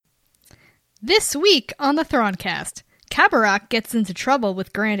This week on the Thrawncast, Kabarak gets into trouble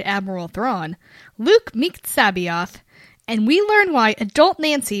with Grand Admiral Thrawn, Luke meets Sabaoth, and we learn why adult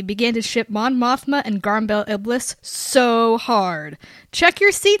Nancy began to ship Mon Mothma and Garmbel Iblis so hard. Check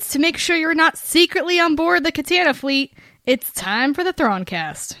your seats to make sure you're not secretly on board the Katana fleet. It's time for the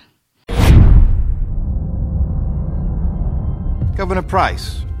Thrawncast. Governor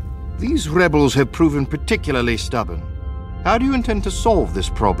Price, these rebels have proven particularly stubborn. How do you intend to solve this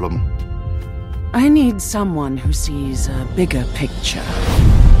problem? I need someone who sees a bigger picture.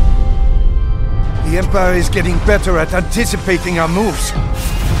 The Empire is getting better at anticipating our moves.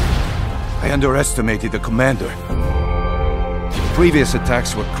 I underestimated the commander. Previous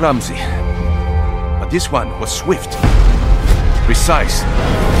attacks were clumsy, but this one was swift, precise.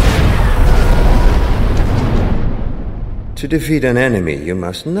 To defeat an enemy, you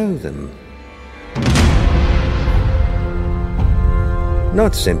must know them.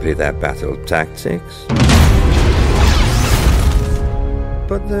 Not simply their battle tactics,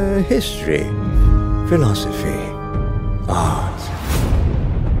 but their history, philosophy, art.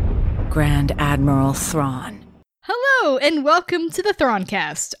 Grand Admiral Thrawn. Hello, and welcome to the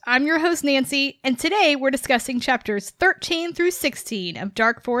Thrawncast. I'm your host, Nancy, and today we're discussing chapters 13 through 16 of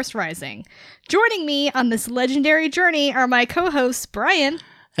Dark Force Rising. Joining me on this legendary journey are my co-hosts, Brian.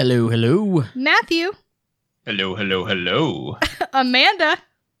 Hello, hello. Matthew. Hello, hello, hello. Amanda.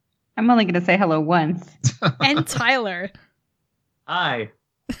 I'm only going to say hello once. And Tyler. Hi.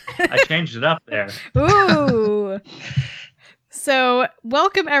 I changed it up there. Ooh. So,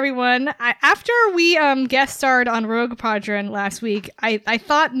 welcome everyone. After we guest starred on Rogue Podron last week, I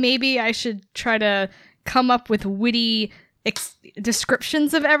thought maybe I should try to come up with witty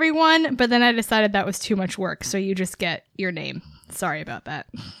descriptions of everyone, but then I decided that was too much work, so you just get your name. Sorry about that.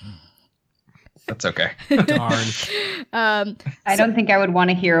 That's okay. Darn. I don't think I would want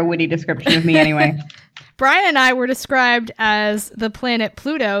to hear a witty description of me anyway. Brian and I were described as the planet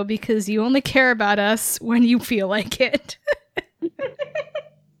Pluto because you only care about us when you feel like it.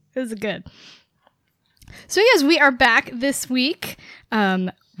 This is good. So yes, we are back this week.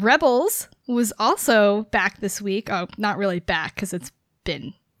 Rebels was also back this week. Oh, not really back because it's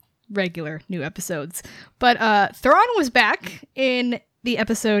been regular new episodes. But Thrawn was back in the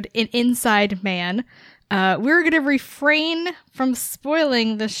episode An Inside Man. We're going to refrain from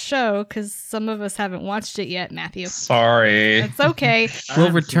spoiling the show because some of us haven't watched it yet, Matthew. Sorry. It's okay.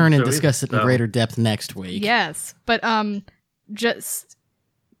 We'll return and discuss it in greater depth next week. Yes, but just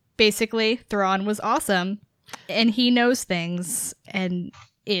basically, Thrawn was awesome, and he knows things, and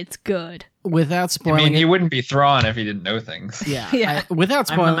it's good. Without spoiling, I mean, he wouldn't be Thrawn if he didn't know things. Yeah. Yeah. Without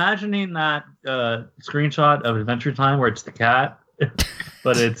I'm spoiling, imagining that screenshot of Adventure Time where it's the cat,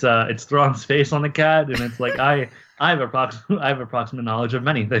 but it's Thrawn's face on the cat, and it's like I have approximate knowledge of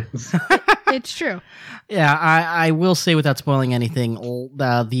many things. It's true. Yeah, I will say without spoiling anything,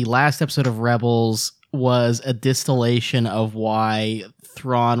 the last episode of Rebels was a distillation of why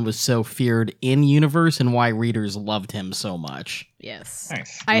Thrawn was so feared in universe and why readers loved him so much. Yes.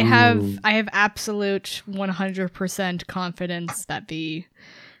 Nice. I have absolute 100% confidence that the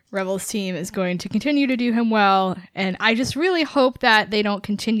Rebels team is going to continue to do him well, and I just really hope that they don't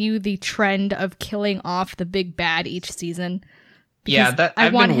continue the trend of killing off the big bad each season. Yeah, that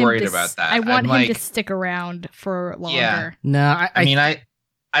I've been worried about that. I want I'm him to like, stick around for longer. Yeah. No, I mean,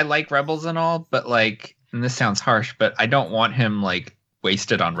 I like Rebels and all, but like, and this sounds harsh, but I don't want him like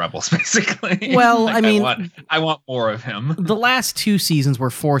wasted on Rebels, basically. Well, like, I mean, I want more of him. the last two seasons were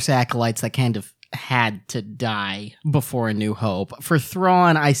Force acolytes that kind of had to die before A New Hope. For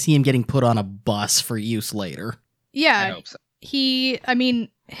Thrawn, I see him getting put on a bus for use later. I Yeah, hope so.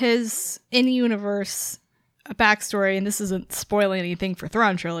 his in-universe backstory, and this isn't spoiling anything for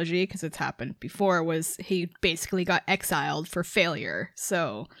Thrawn Trilogy because it's happened before, was he basically got exiled for failure,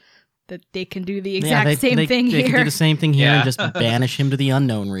 so that they can do the exact same thing They here. can do the same thing here Yeah. and just banish him to the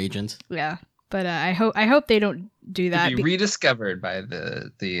unknown regions. Yeah, but I hope they don't do that. To be rediscovered by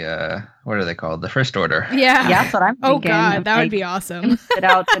the what are they called? The First Order. Yeah. Yeah, that's what I'm Oh thinking. god, that would Like, be awesome. sit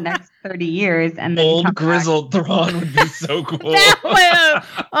out the next 30 years and then Old come back. grizzled Thrawn would be so cool.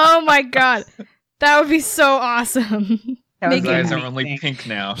 Oh my god, that would be so awesome. That would His be Make eyes are amazing. only pink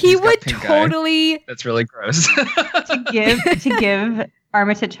now. He He's got would pink eye. totally. That's really gross. to give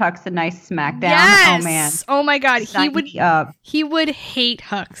Armitage Hux a nice smackdown. Yes. Oh man, Oh my god, Sign me up. he would hate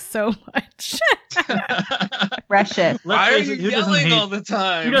Hux so much. Precious. Why are Let's you face it, who doesn't yelling hate- all the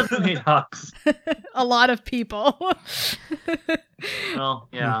time? Who doesn't hate Hux? A lot of people. Well,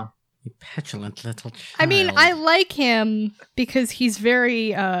 yeah. You petulant little child. I mean, I like him because he's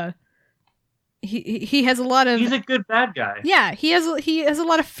very he has a lot of. He's a good bad guy. Yeah, he has a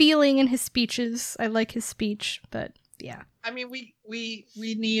lot of feeling in his speeches. I like his speech, but yeah. I mean, we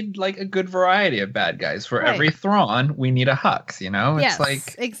need like a good variety of bad guys. For Right. every Thrawn, we need a Hux. You know, it's Yes,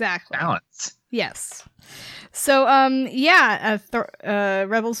 like exactly. balance. Yes. So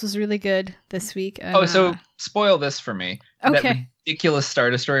Rebels was really good this week. And, So spoil this for me. Okay. That ridiculous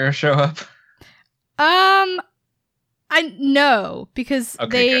Star Destroyer show up. I know because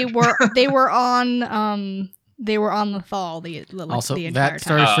Okay, good. they were on the Thal the Also, the entire that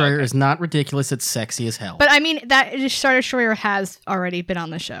Star time. Destroyer okay. is not ridiculous. It's sexy as hell. But I mean that Star Destroyer has already been on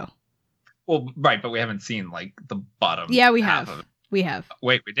the show. Well, right, but we haven't seen like the bottom. Yeah, we half have. of it. We have.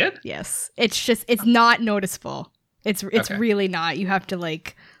 Wait, we did? Yes. It's not noticeable. It's Okay. really not. You have to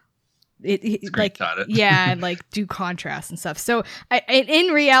like like Screenshot it. yeah, and like do contrast and stuff. So in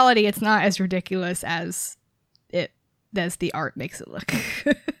reality, it's not as ridiculous as the art makes it look.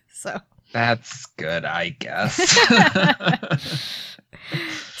 So That's good, I guess.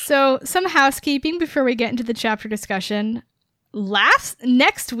 So some housekeeping before we get into the chapter discussion.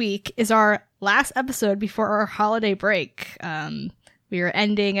 Next week is our last episode before our holiday break. We are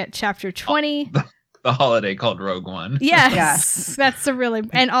ending at chapter 20. The holiday called Rogue One. Yes, that's a really,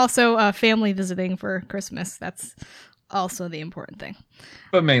 and also family visiting for Christmas. That's also the important thing.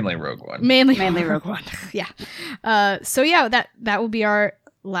 But mainly Rogue One. Mainly Rogue One. Yeah. So yeah, that will be our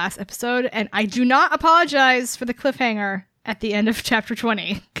last episode, and I do not apologize for the cliffhanger at the end of chapter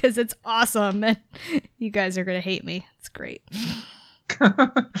 20 because it's awesome, and you guys are gonna hate me. It's great.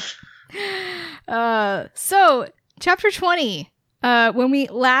 So chapter 20. When we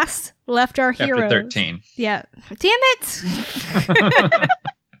last left our Chapter heroes. 13. Yeah. Damn it!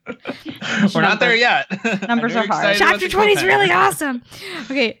 We're not there yet. Numbers are hard. Chapter 20 is really awesome.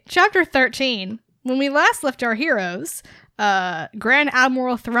 Okay, chapter 13. When we last left our heroes, Grand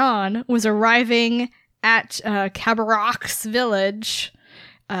Admiral Thrawn was arriving at Kabarok's village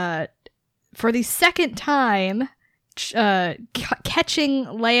for the second time, catching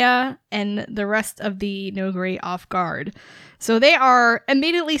Leia and the rest of the Noghri off guard. So they are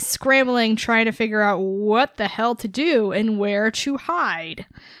immediately scrambling, trying to figure out what the hell to do and where to hide.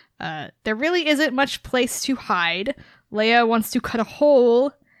 There really isn't much place to hide. Leia wants to cut a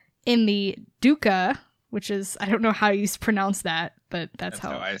hole in the Duca, which is, I don't know how you pronounce that, but that's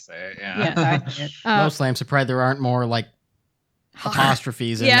how I say it, yeah. Yeah. Mostly, I'm surprised there aren't more like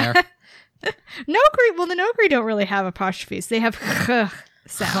apostrophes in there. Noghri, well, the Noghri don't really have apostrophes. They have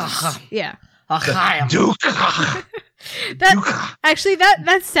sounds. Yeah. Duca.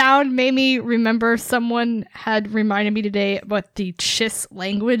 That sound made me remember someone had reminded me today what the Chiss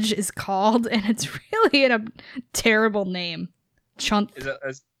language is called, and it's really a terrible name. Chunt.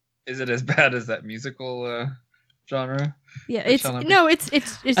 Is it as bad as that musical genre? Yeah, Or it's shall I be- no, it's.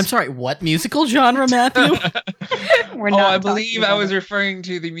 I'm sorry, what musical genre, Matthew? I believe I was referring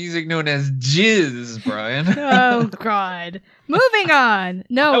to the music known as jizz, Brian. Oh God. Moving on.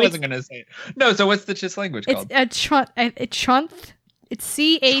 No, I wasn't gonna say it. No, so what's the Chiss language it's called? a chunt. It's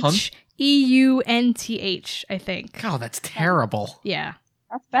CHEUNTH, I think. Oh, that's terrible. Yeah.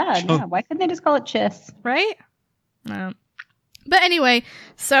 That's bad. Yeah. Why couldn't they just call it Chiss? Right? No. But anyway,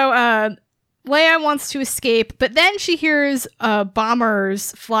 so Leia wants to escape, but then she hears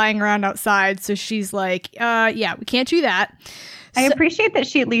bombers flying around outside, so she's like, yeah, we can't do that. I appreciate that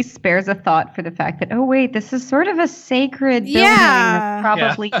she at least spares a thought for the fact that, oh, wait, this is sort of a sacred building Yeah. that's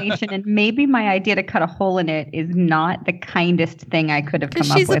probably ancient, and maybe my idea to cut a hole in it is not the kindest thing I could have come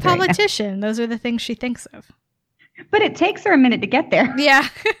Because up she's with. a right now. politician. Those are the things she thinks of. But it takes her a minute to get there. Yeah.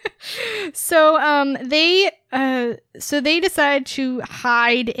 So they decide to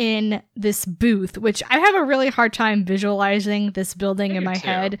hide in this booth, which I have a really hard time visualizing this building in my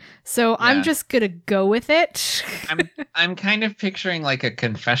head. So I'm Yeah. just gonna go with it. I'm kind of picturing like a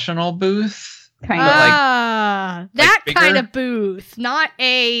confessional booth. Kind of. Ah, that like kind bigger? of booth, not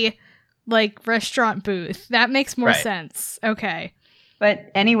a like restaurant booth. That makes more Right. sense. Okay.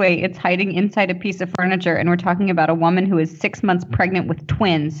 But anyway, it's hiding inside a piece of furniture, and we're talking about a woman who is 6 months pregnant with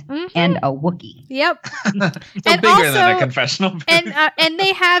twins and a Wookiee. Yep. So And bigger than also- a confessional booth. And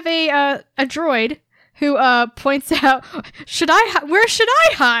they have a droid who points out, where should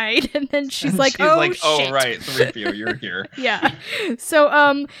I hide? And then she's like, oh shit. oh right, 3PO, you're here. Yeah. So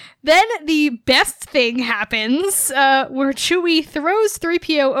then the best thing happens where Chewie throws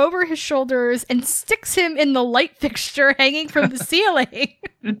 3PO over his shoulders and sticks him in the light fixture hanging from the ceiling.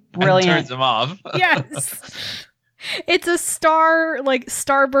 And Brilliant. turns him off. Yes. It's a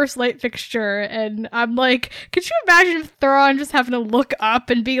starburst light fixture, and I'm like, could you imagine if Thrawn just having to look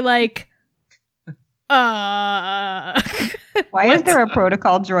up and be like, Why is there a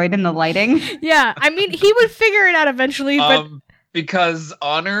protocol droid in the lighting? Yeah, I mean, he would figure it out eventually, but because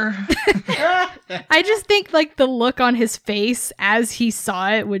honor. I just think like the look on his face as he saw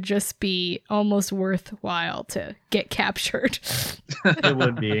it would just be almost worthwhile to get captured. It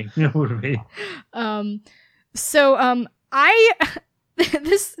would be. It would be.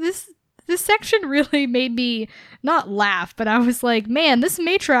 This section really made me not laugh, but I was like, man, this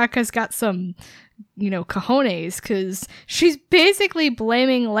matrak has got some, cojones, because she's basically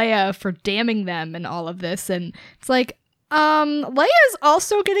blaming Leia for damning them and all of this, and it's like, Leia's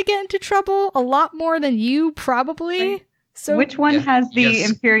also gonna get into trouble a lot more than you probably. So which one has the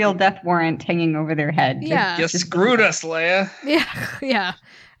Imperial death warrant hanging over their head? Yeah, you screwed us, Leia. Yeah,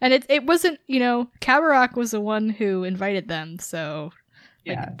 and it wasn't, Kabarak was the one who invited them, so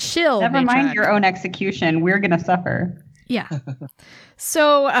chill. Never mind your own execution. We're gonna suffer. Yeah.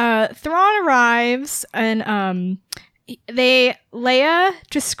 So Thrawn arrives, and Leia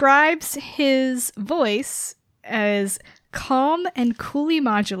describes his voice as calm and coolly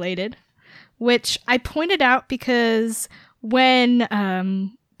modulated, which I pointed out because when the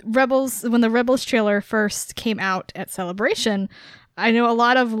Rebels trailer first came out at Celebration, I know a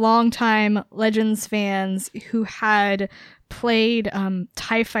lot of longtime Legends fans who had played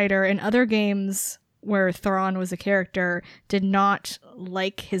TIE Fighter and other games where Thrawn was a character did not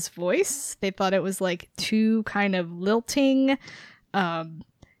like his voice. They thought it was like too kind of lilting.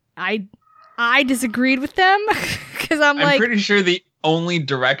 I disagreed with them because I'm pretty sure the only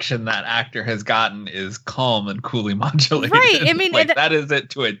direction that actor has gotten is calm and coolly modulated. Right. I mean, that is it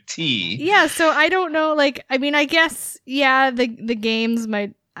to a T. Yeah. So I don't know. Like, I mean, I guess, the games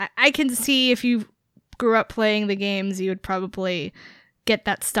might, I can see if you grew up playing the games, you would probably get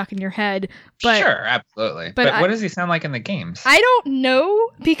that stuck in your head. But, sure, absolutely. But what does he sound like in the games? I don't know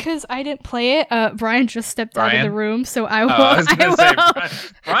because I didn't play it. Brian just stepped out of the room, so I will.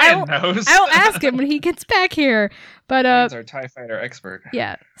 Brian knows. I'll ask him when he gets back here. But Brian's our TIE Fighter expert.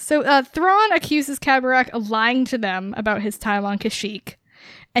 Yeah. So Thrawn accuses Kabarak of lying to them about his time on Kashyyyk,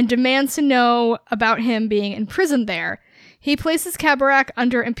 and demands to know about him being imprisoned there. He places Kabarak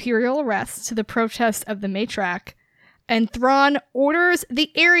under Imperial arrest to the protest of the matrak. And Thrawn orders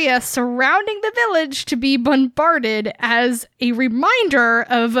the area surrounding the village to be bombarded as a reminder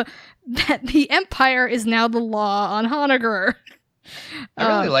of that the Empire is now the law on Honoghr.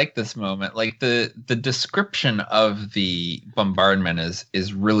 I really like this moment. Like the description of the bombardment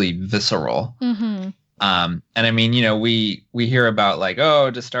is really visceral. Mm-hmm. And I mean, we hear about like,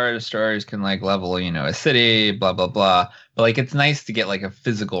 Star Destroyers can like level, a city, blah, blah, blah. But like, it's nice to get like a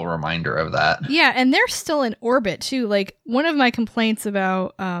physical reminder of that. Yeah. And they're still in orbit too. Like one of my complaints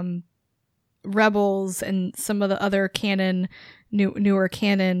about Rebels and some of the other newer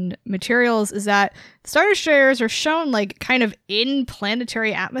canon materials is that Star Destroyers are shown like kind of in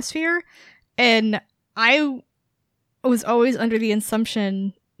planetary atmosphere. And I was always under the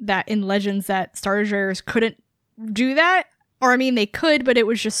assumption that in Legends that Star Destroyers couldn't do that. Or, I mean, they could, but it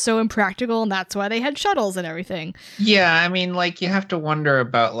was just so impractical, and that's why they had shuttles and everything. Yeah, I mean, like, you have to wonder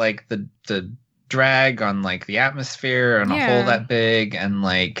about, like, the drag on, like, the atmosphere and a hole that big, and,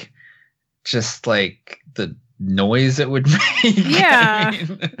 like, just, like, the noise it would make. Yeah. I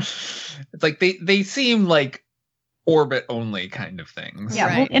mean, it's like, they seem like orbit-only kind of things.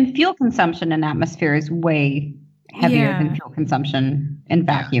 Yeah, well, and fuel consumption in atmosphere is way heavier than fuel consumption in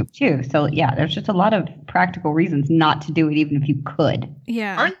vacuum too. So there's just a lot of practical reasons not to do it even if you could.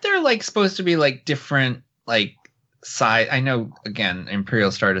 Yeah. Aren't there like supposed to be like different like size? I know again,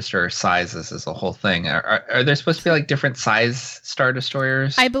 Imperial Star Destroyer sizes is a whole thing. Are there supposed to be like different size Star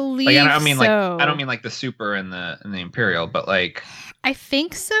Destroyers? I believe like, I don't mean so. I don't mean like the Super and the Imperial, but like I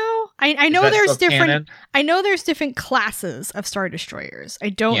think so. I know there's different canon? I know there's different classes of Star Destroyers.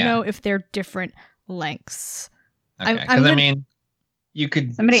 I don't know if they're different lengths. Okay, because I mean, you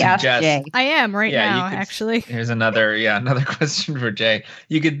could somebody ask Jay. I am right now, actually. Here's another question for Jay.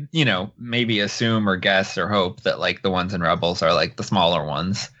 You could, maybe assume or guess or hope that like the ones in Rebels are like the smaller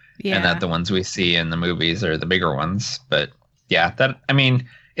ones, and that the ones we see in the movies are the bigger ones. But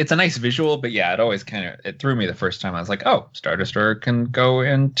it's a nice visual. But it always it threw me the first time. I was like, oh, Star Destroyer can go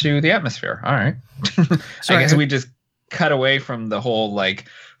into the atmosphere. All right. I guess we just cut away from the whole like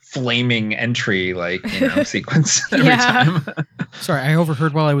flaming entry sequence every time. Sorry, I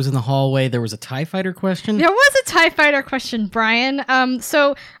overheard while I was in the hallway there was a TIE Fighter question. There was a TIE Fighter question, Brian.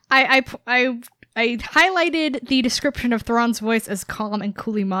 So I highlighted the description of Thrawn's voice as calm and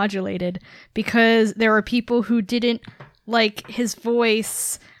coolly modulated because there were people who didn't like his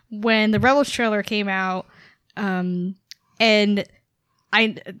voice when the Rebels trailer came out, and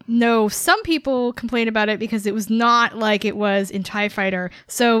I know some people complain about it because it was not like it was in TIE Fighter.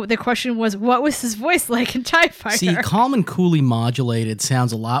 So the question was, what was his voice like in TIE Fighter? See, calm and coolly modulated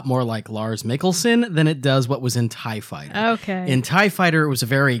sounds a lot more like Lars Mikkelsen than it does what was in TIE Fighter. Okay. In TIE Fighter, it was a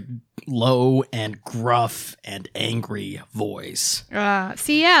very low and gruff and angry voice.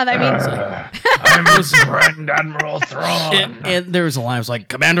 See, yeah, that means... I'm his friend, Admiral Thrawn. And there was a line that was like,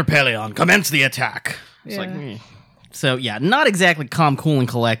 Commander Pelion, commence the attack. It's like, So, yeah, not exactly calm, cool, and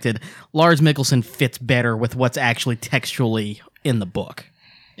collected. Lars Mikkelsen fits better with what's actually textually in the book.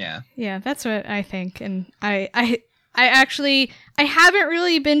 Yeah. Yeah, that's what I think. And I haven't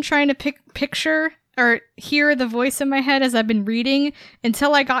really been trying to picture or hear the voice in my head as I've been reading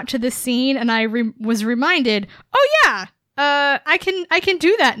until I got to this scene and I was reminded, oh yeah, I can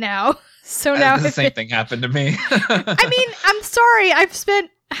do that now. So now the same thing happened to me. I mean, I'm sorry. I've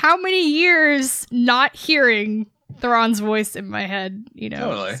spent how many years not hearing Thrawn's voice in my head, you know?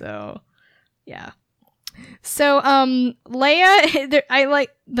 Totally. So, yeah. So, Leia, I like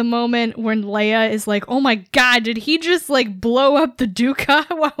the moment when Leia is like, oh my god, did he just, like, blow up the Duka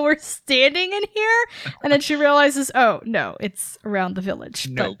while we're standing in here? And then she realizes, oh, no, it's around the village.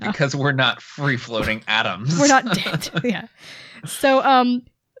 No, because we're not free-floating atoms. We're not dead. Yeah. So,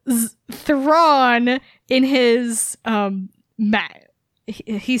 Thrawn, in his,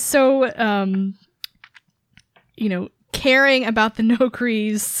 he's so, caring about the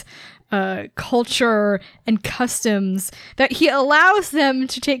Nokri's culture and customs that he allows them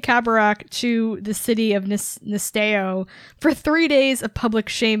to take Kabarak to the city of Nesteo for 3 days of public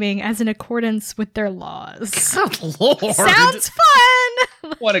shaming as in accordance with their laws. Good Lord. Sounds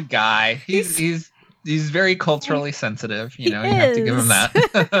fun! What a guy. He's very culturally sensitive. You know, you have to give him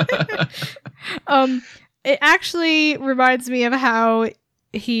that. It actually reminds me of how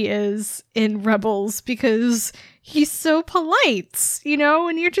he is in Rebels because he's so polite, you know,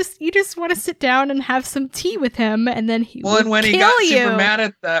 and you just want to sit down and have some tea with him, and then he and when he got super mad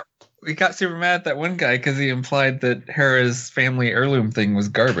at that one guy because he implied that Hera's family heirloom thing was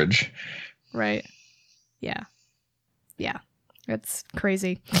garbage. Right. Yeah. It's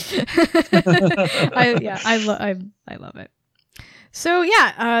crazy. I love it. So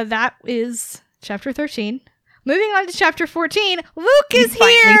yeah, that is chapter 13. Moving on to chapter 14, Luke is here!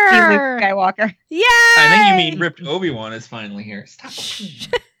 Luke Skywalker. Yay! I think you mean ripped Obi-Wan is finally here. Stop.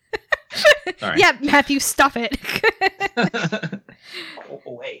 Sorry. Yeah, Matthew, stop it.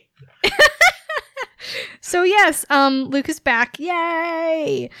 Wait. So yes, Luke is back.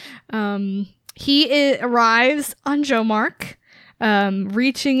 Yay! He arrives on Jomark,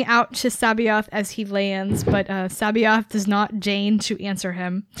 reaching out to Sabaoth as he lands, but Sabaoth does not deign to answer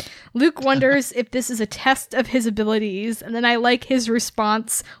him. Luke wonders if this is a test of his abilities, and then I like his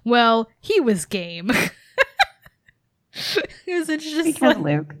response, well, he was game. It's just because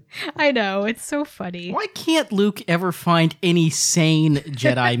Luke. I know, it's so funny. Why can't Luke ever find any sane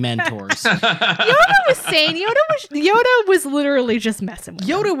Jedi mentors? Yoda was sane. Yoda was literally just messing with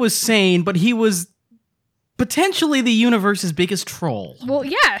him. Yoda was sane, but he was potentially the universe's biggest troll. Well,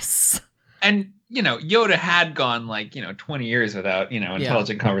 yes. And, Yoda had gone 20 years without,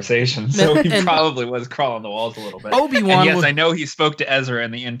 intelligent conversation. So he probably was crawling the walls a little bit. Obi-Wan yes, I know he spoke to Ezra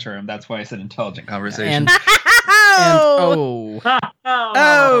in the interim. That's why I said intelligent conversation.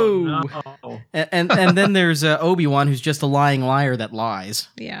 And then there's Obi-Wan, who's just a lying liar that lies.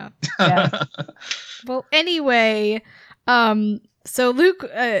 Yeah. Well, anyway, so Luke...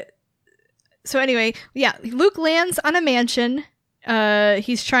 Luke lands on a mansion.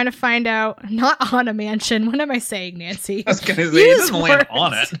 He's trying to find out, not on a mansion. What am I saying, Nancy? I was going to say, he doesn't land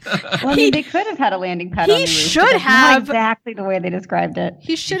on it. Well, they could have had a landing pad on the roof. He should have. Not exactly the way they described it.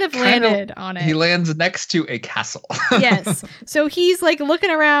 He should have landed on it. He lands next to a castle. Yes. So he's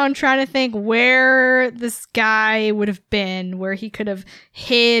looking around trying to think where this guy would have been, where he could have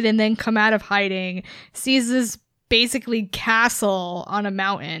hid and then come out of hiding. Sees this basically castle on a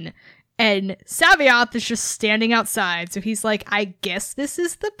mountain. And Sabaoth is just standing outside. So he's like, I guess this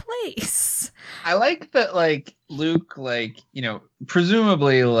is the place. I like that, Luke,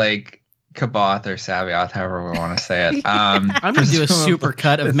 presumably, Kaboth or Sabaoth, however we want to say it. I'm going to do a super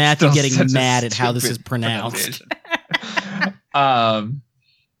cut of Matthew getting mad at how this is pronounced. I'm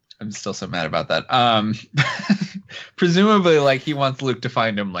still so mad about that. Presumably, he wants Luke to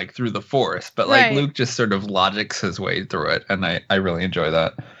find him, through the forest. But, right. Luke just sort of logics his way through it. And I really enjoy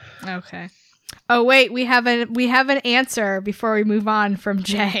that. Okay. Oh wait, we have an answer before we move on from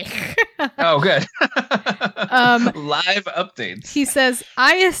Jay. Oh, good. Live updates. He says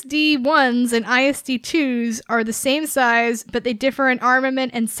ISD-1s and ISD-2s are the same size, but they differ in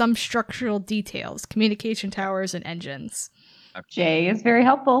armament and some structural details, communication towers and engines. Jay is very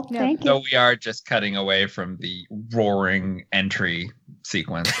helpful. Yeah. Thank you. So we are just cutting away from the roaring entry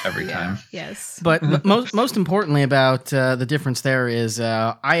sequence every time. Yes. But most importantly about the difference there is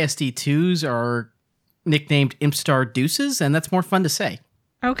ISD2s are nicknamed Impstar Deuces, and that's more fun to say.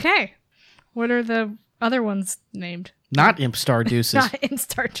 Okay. What are the other ones named? Not Impstar Deuces. Not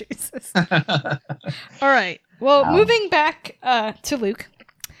Impstar Deuces. All right. Well, moving back to Luke.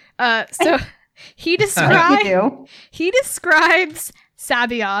 So he describes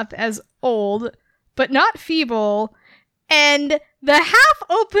Sabioth as old, but not feeble, and the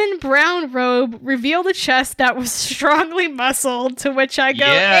half-open brown robe revealed a chest that was strongly muscled, to which I go,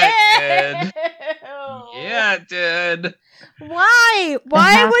 Yeah, it did. Why?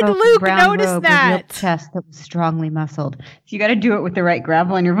 Why would Luke notice that? Chest that was strongly muscled. So you got to do it with the right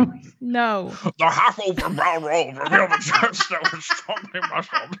gravel in your voice. No. The half-open brown robe revealed a chest that was strongly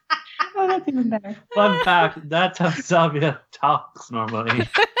muscled. Oh, that's even better. Fun fact, that's how Sabia talks normally.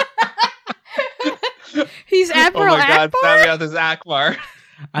 He's Admiral Akbar? Sabioth is Akbar.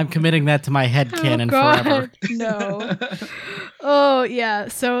 I'm committing that to my headcanon forever. No. Oh, yeah.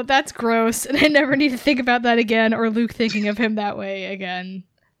 So that's gross, and I never need to think about that again, or Luke thinking of him that way again.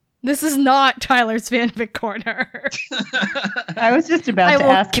 This is not Tyler's fanfic corner. I was just about to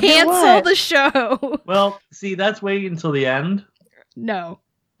ask if it cancel was. the show. Well, see, that's waiting until the end. No.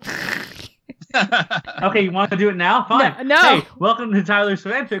 Okay, you want to do it now? Fine. No. Hey, welcome to Tyler's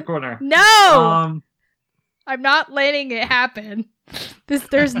fanfic corner. No! I'm not letting it happen.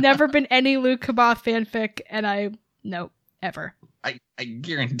 There's never been any Luke Kaboth fanfic, and no, ever. I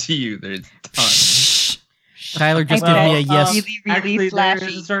guarantee you there's tons. Tyler, just give me a yes. Actually, there's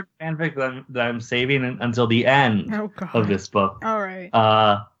a certain fanfic that I'm saving until the end of this book. All right.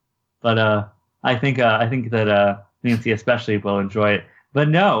 But I think that Nancy especially will enjoy it. But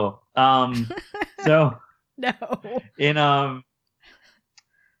no. So no. In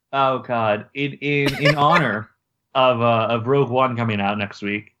oh god, in honor of Rogue One coming out next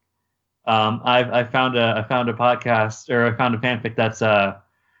week, I found a podcast, or I found a fanfic that's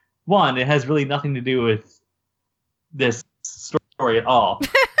one, it has really nothing to do with this story at all,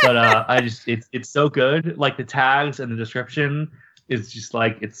 but it's so good. Like the tags and the description is just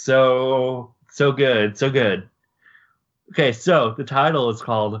like, it's so good. Okay, so the title is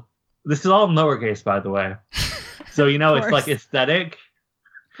called, this is all in lowercase, by the way, so it's like aesthetic,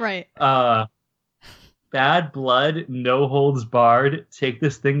 right? Bad blood, no holds barred, take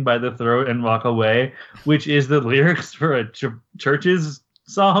this thing by the throat and walk away, which is the lyrics for a Church's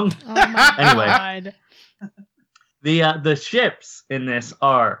song. Oh my Anyway. God. The ships in this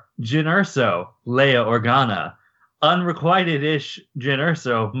are Jyn Erso, Leia Organa, unrequited-ish Jyn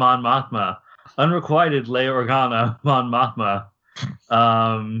Erso, Mon Mothma, unrequited Leia Organa, Mon Mothma.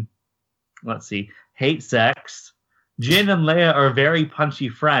 Let's see, hate sex. Jyn and Leia are very punchy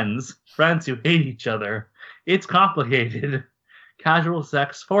friends who hate each other. It's complicated. Casual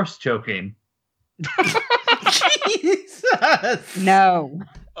sex, force choking. Jesus. No.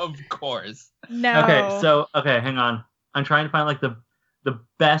 Of course. No. Okay, hang on. I'm trying to find like the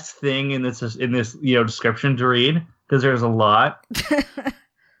best thing in this description to read, because there's a lot.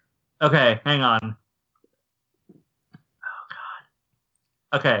 Okay, hang on. Oh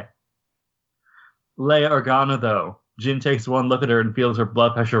god. Okay. Leia Organa, though. Jyn takes one look at her and feels her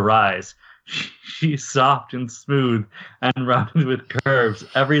blood pressure rise. She's soft and smooth and rounded with curves.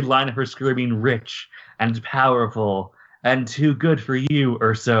 Every line of her screaming rich and powerful and too good for you,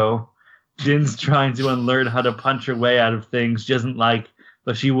 Erso. Jin's trying to unlearn how to punch her way out of things she doesn't like,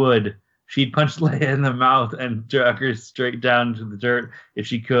 but she would. She'd punch Leia in the mouth and drag her straight down to the dirt if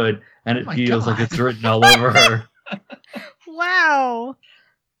she could, and it feels like it's written all over her. Wow.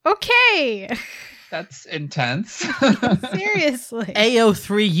 Okay. That's intense. Seriously.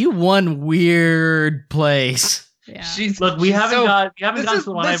 AO3, you won weird place. Yeah. Look, we haven't gotten to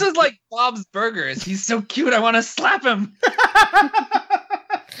the one. This is like Bob's Burgers. He's so cute. I want to slap him.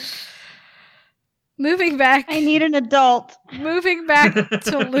 Moving back. I need an adult. Moving back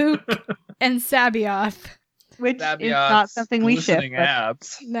to Luke and Sabioth. Which is not something we ship.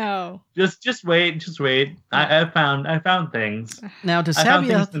 Abs. No. Just wait. I found things. Now, does I found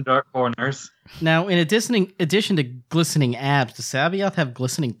things Sabioth... in dark corners. Now, in addition to glistening abs, does Sabioth have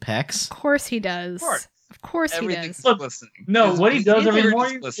glistening pecs? Of course he does. Of course he Everything's does. glistening. No, what he does every He's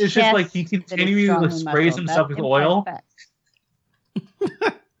morning just is just like he continually sprays himself with oil.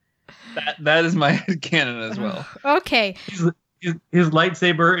 That is my canon as well. Okay. His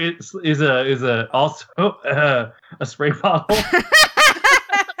lightsaber is also a spray bottle.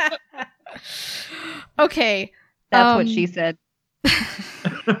 Okay. That's what she said.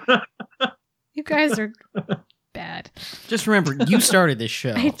 You guys are bad. bad. Just remember, you started this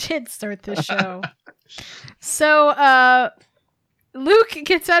show. I did start this show. So, Luke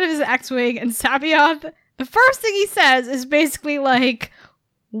gets out of his X-Wing, and Sabaoth, the first thing he says is basically like,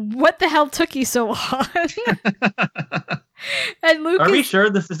 what the hell took you so long? And Luke Are we sure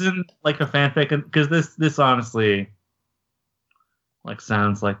this isn't like a fanfic? Because this honestly like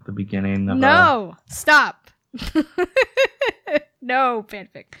sounds like the beginning of No, stop. No,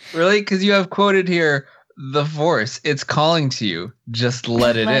 fanfic. Really? Because you have quoted here, the Force, it's calling to you. Just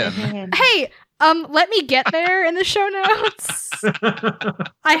let it in. Hey, let me get there in the show notes.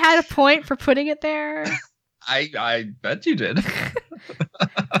 I had a point for putting it there. I bet you did.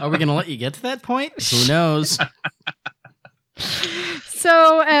 Are we going to let you get to that point? Who knows?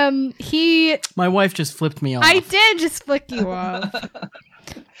 So, My wife just flipped me off. I did just flick you off.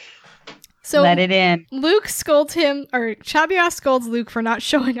 So let it in. Luke scolds him, or Sabaoth scolds Luke for not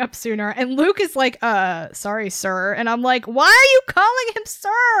showing up sooner, and Luke is like, sorry, sir. And I'm like, why are you calling him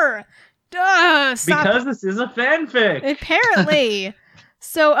sir? Duh, stop. Because this is a fanfic. Apparently.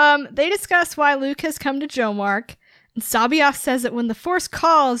 So, they discuss why Luke has come to Jomark, and Sabaoth says that when the Force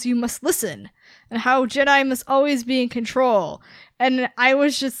calls, you must listen, and how Jedi must always be in control. And I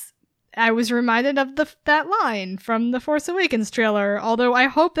was reminded of that line from the Force Awakens trailer, although I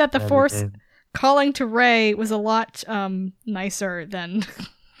hope that the Force calling to Rey was a lot nicer than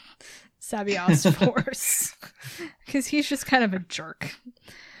Sabaoth's Force, because he's just kind of a jerk.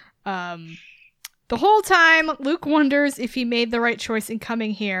 The whole time, Luke wonders if he made the right choice in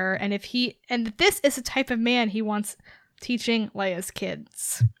coming here, and that this is the type of man he wants teaching Leia's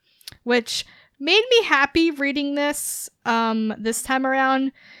kids, which made me happy reading this time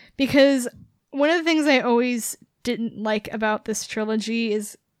around, because one of the things I always didn't like about this trilogy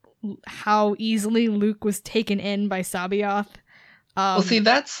is how easily Luke was taken in by Sabaoth. Well, see,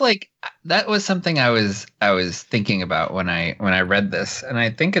 that was something I was thinking about when I read this, and I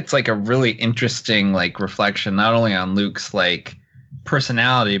think it's like a really interesting like reflection not only on Luke's like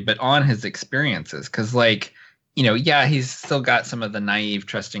personality but on his experiences, because like, you know, yeah, he's still got some of the naive,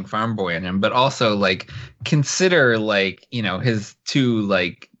 trusting farm boy in him, but also like consider like, you know, his two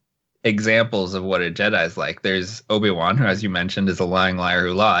like examples of what a Jedi is like. There's Obi-Wan, who, as you mentioned, is a lying liar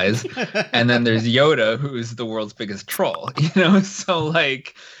who lies, and then there's Yoda, who's the world's biggest troll. You know, so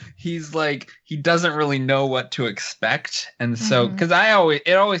like he's like he doesn't really know what to expect, and so because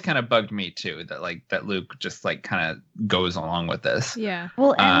it always kind of bugged me too that Luke just like kind of goes along with this. Yeah.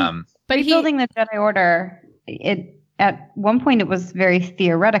 Well, but building the Jedi Order, at one point it was very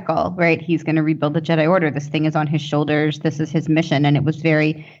theoretical, right? He's going to rebuild the Jedi Order. This thing is on his shoulders. This is his mission. And it was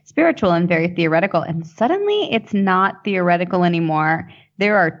very spiritual and very theoretical. And suddenly it's not theoretical anymore.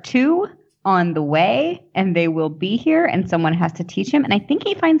 There are 2 on the way, and they will be here, and someone has to teach him. And I think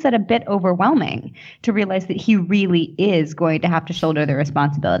he finds that a bit overwhelming to realize that he really is going to have to shoulder the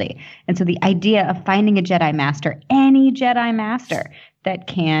responsibility. And so the idea of finding a Jedi Master, any Jedi Master, that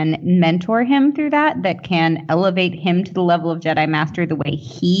can mentor him through that can elevate him to the level of Jedi Master the way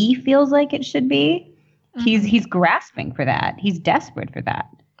he feels like it should be. He's grasping for that. He's desperate for that.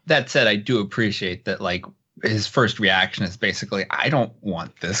 That said, I do appreciate that like his first reaction is basically, I don't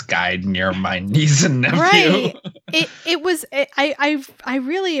want this guy near my niece and nephew. Right. I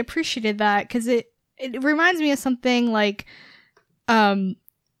really appreciated that, because it reminds me of something like one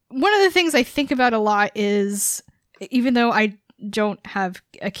of the things I think about a lot is, even though I don't have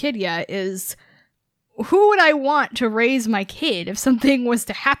a kid yet, is who would I want to raise my kid if something was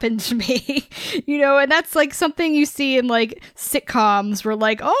to happen to me? You know, and that's like something you see in like sitcoms where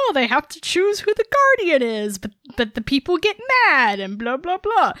like, oh, they have to choose who the guardian is, but the people get mad and blah blah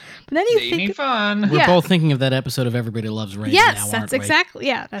blah. But then you think fun. We're both thinking of that episode of Everybody Loves Raymond. Yes, now, that's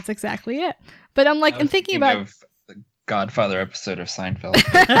exactly it. But I'm like, I'm thinking about the Godfather episode of Seinfeld.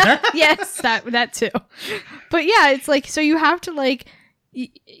 yes, that too. But yeah, it's like, so you have to like,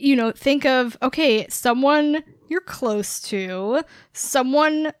 you know, think of, okay, someone you're close to,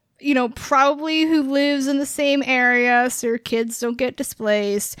 someone, you know, probably who lives in the same area so your kids don't get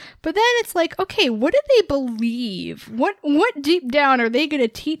displaced. But then it's like, okay, what do they believe? What deep down are they going to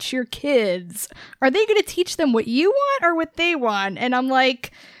teach your kids? Are they going to teach them what you want or what they want? And I'm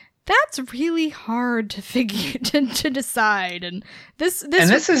like, that's really hard to figure to decide. And this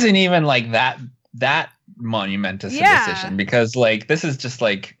isn't even like that monumentous a decision, because like this is just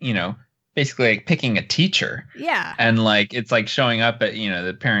like, you know, basically like picking a teacher. Yeah. And like it's like showing up at, you know,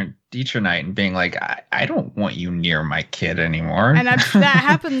 the parent teacher night and being like, I don't want you near my kid anymore. And that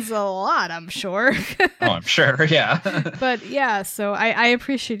happens a lot, I'm sure. Oh, I'm sure, yeah. But yeah, so I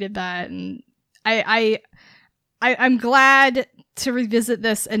appreciated that, and I'm glad to revisit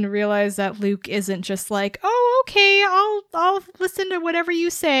this and realize that Luke isn't just like, oh, okay, I'll listen to whatever you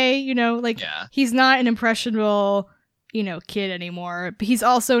say, you know, like he's not an impressionable, you know, kid anymore. But he's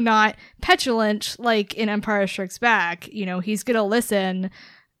also not petulant like in Empire Strikes Back. You know, he's gonna listen,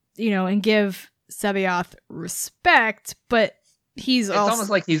 you know, and give Sabaoth respect, but it's almost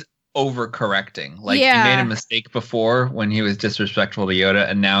like he's overcorrecting. Like he made a mistake before when he was disrespectful to Yoda,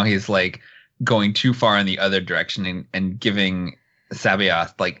 and now he's like going too far in the other direction and giving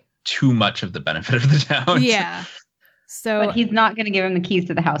Sabaoth like too much of the benefit of the doubt. Yeah. So, but he's not going to give him the keys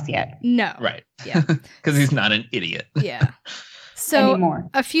to the house yet. No. Right. Yeah. Because he's not an idiot. Yeah. So anymore.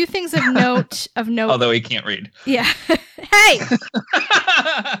 A few things of note. Although he can't read. Yeah. Hey.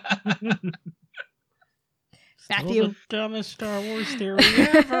 Matthew. The dumbest Star Wars theory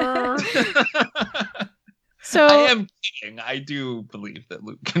ever. So I am kidding. I do believe that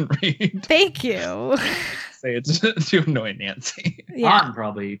Luke can read. Thank you. Say it to annoy Nancy. Yeah. Han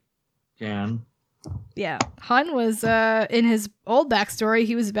probably can. Yeah. Han was in his old backstory,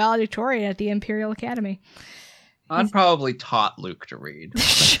 he was valedictorian at the Imperial Academy. Han probably taught Luke to read.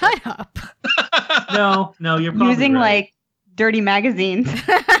 Shut up. No, you're probably using right. like dirty magazines.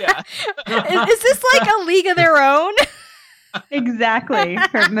 Yeah. Is this like a league of their own? Exactly.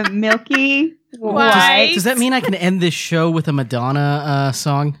 Her milky White. Does that mean I can end this show with a Madonna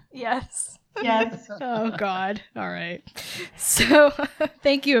song? Yes. Yes. Oh God. All right. So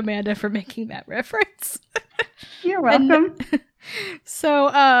thank you, Amanda, for making that reference. You're welcome. So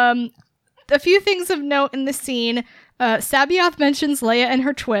a few things of note in the scene. Sabaoth mentions Leia and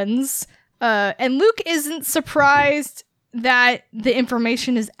her twins. And Luke isn't surprised that the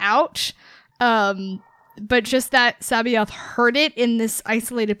information is out. But just that Sabaoth heard it in this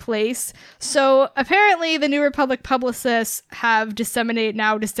isolated place. So apparently the New Republic publicists have disseminated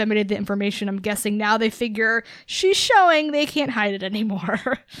the information. I'm guessing now they figure she's showing they can't hide it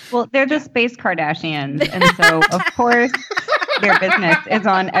anymore. Well, they're the Space Kardashians. And so, of course, their business is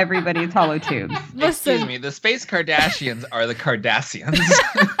on everybody's holotubes. Excuse me, the Space Kardashians are the Cardassians.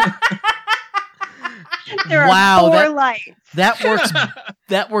 There are 4 lights.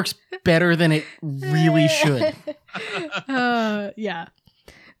 That works better than it really should. Yeah.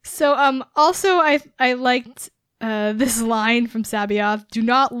 So also I liked this line from Sabaoth: "Do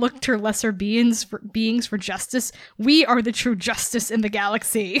not look to lesser beings for justice. We are the true justice in the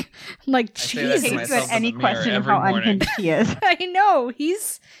galaxy." Like, Jesus. He takes any question of how unhinged he is. I know.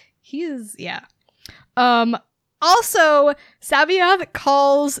 He's yeah. Also, Sabaoth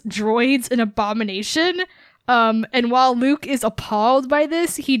calls droids an abomination. And while Luke is appalled by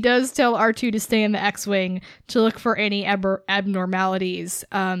this, he does tell R2 to stay in the X-Wing to look for any abnormalities.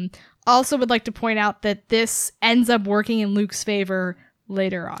 Also would like to point out that this ends up working in Luke's favor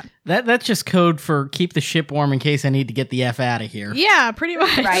later on. That's just code for keep the ship warm in case I need to get the F out of here. Yeah, pretty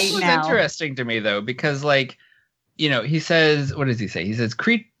much. Right This was now. interesting to me, though, because, like, you know, he says, what does he say? He says,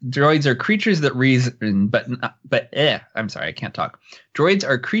 droids are creatures that reason, I'm sorry, I can't talk. Droids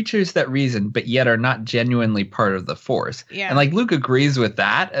are creatures that reason, but yet are not genuinely part of the Force. Yeah. And, like, Luke agrees with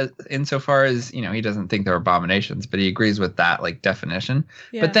that insofar as, you know, he doesn't think they're abominations, but he agrees with that, like, definition.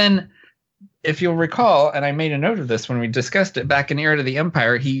 Yeah. But then, if you'll recall, and I made a note of this when we discussed it back in Heir to the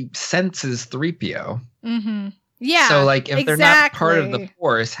Empire, he senses 3PO. Mm-hmm. Yeah. So, like, if they're not part of the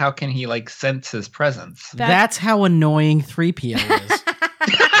Force, how can he, like, sense his presence? That's how annoying 3PO is.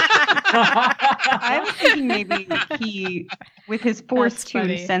 I was thinking maybe he, with his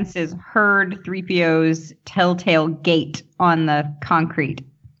Force-tuned senses, heard 3PO's telltale gait on the concrete.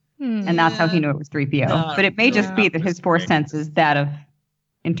 And that's how he knew it was 3PO. But it may just be that his Force sense is that of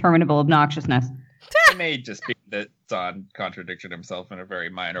interminable obnoxiousness. It may just be that Zahn contradicted himself in a very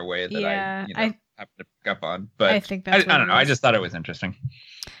minor way that I happened to pick up on. But I think that's I don't know. I just thought it was interesting.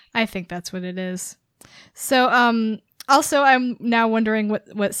 I think that's what it is. So, also, I'm now wondering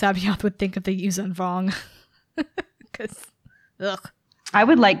what Sabaoth would think if they use Vong. Because, I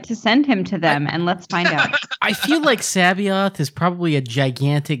would like to send him to them, and let's find out. I feel like Sabaoth is probably a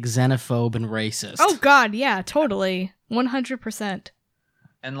gigantic xenophobe and racist. Oh, God, yeah, totally. 100%.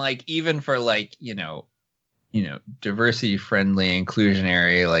 And, like, even for, like, you know, diversity-friendly,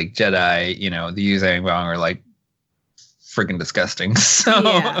 inclusionary, like, Jedi, you know, the Yuzang Vong are, like, friggin' disgusting. So,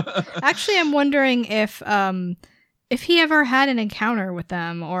 yeah. Actually, I'm wondering if he ever had an encounter with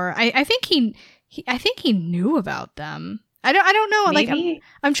them, or I think he knew about them. I don't know. Maybe, like,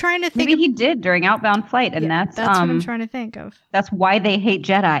 I'm trying to think. Maybe he did during Outbound Flight, and that's what I'm trying to think of. That's why they hate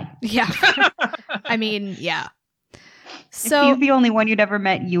Jedi. Yeah. I mean, yeah. So if he's the only one you'd ever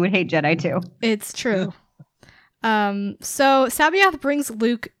met, you would hate Jedi too. It's true. So Sabaoth brings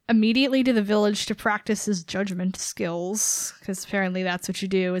Luke immediately to the village to practice his judgment skills, because apparently that's what you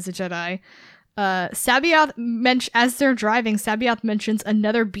do as a Jedi. Sabaoth, as they're driving, Sabaoth mentions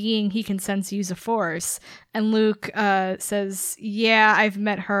another being he can sense use a force, and Luke says, yeah, I've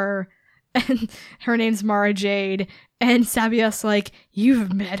met her, and her name's Mara Jade, and Sabaoth's like,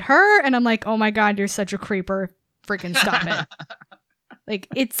 you've met her? And I'm like, oh my god, you're such a creeper. Freaking stop it. Like,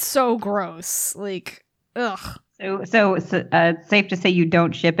 it's so gross. Like, ugh. So safe to say you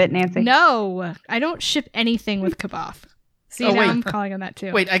don't ship it, Nancy? No, I don't ship anything with Kaboth. See, now I'm calling on that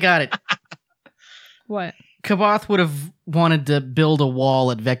too. Wait, I got it. What? Kaboth would have wanted to build a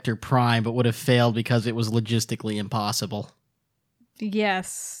wall at Vector Prime, but would have failed because it was logistically impossible.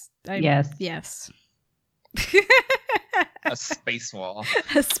 Yes. Yes. A space wall.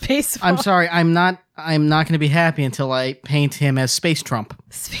 A space wall. I'm sorry, I'm not going to be happy until I paint him as Space Trump.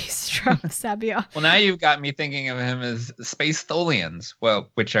 Space Trump, Sabaoth. Well, now you've got me thinking of him as Space Tholians. Well,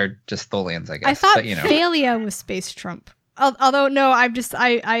 which are just Tholians, I guess. I thought but, Thalia was Space Trump. Although no,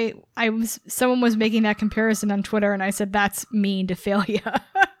 someone was making that comparison on Twitter, and I said that's mean to Thalia.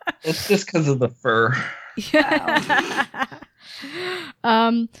 It's just because of the fur.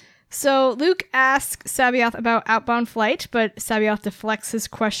 Wow. So Luke asks Sabaoth about outbound flight, but Sabaoth deflects his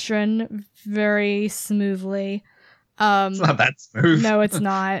question very smoothly. It's not that smooth. No, it's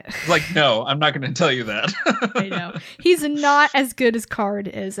not. It's like, no, I'm not going to tell you that. I know. He's not as good as Card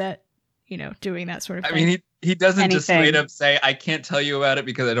is at, doing that sort of thing. I mean, he doesn't just straight up say, I can't tell you about it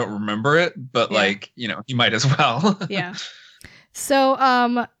because I don't remember it, but he might as well. Yeah.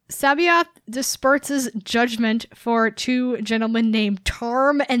 So, Sabaoth disperses judgment for two gentlemen named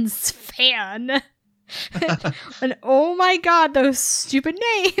Tarm and Svan. And oh my god, those stupid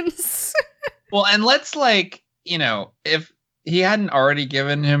names. Well, and let's if he hadn't already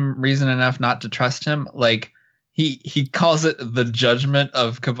given him reason enough not to trust him, he calls it the judgment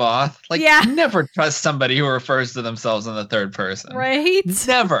of Kaboth. Never trust somebody who refers to themselves in the third person. Right?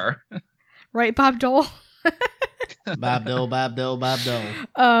 Never. Right, Bob Dole? Bob Dole.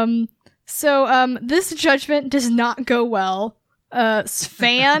 So this judgment does not go well.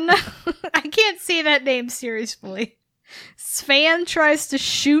 Svan, I can't say that name seriously. Svan tries to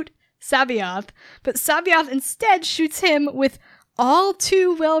shoot Sabaoth, but Sabaoth instead shoots him with all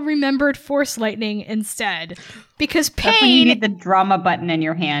too well-remembered Force Lightning instead. Because Pain... That's when you need the drama button in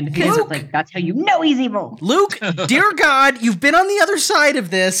your hand. That's how you know he's evil. Luke, dear God, you've been on the other side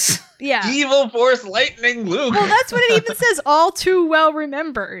of this. Yeah. Evil Force Lightning, Luke. Well, that's what it even says, all too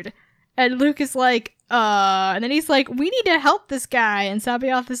well-remembered. And Luke is like, and then he's like, we need to help this guy. And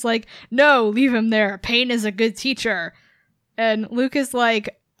Sabaoth is like, no, leave him there. Pain is a good teacher. And Luke is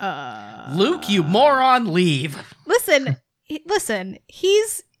like, Luke, you moron, leave. Listen,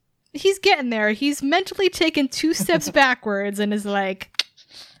 he's getting there. He's mentally taken 2 steps backwards and is like,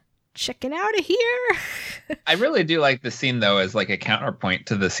 checking out of here. I really do like the scene, though, as a counterpoint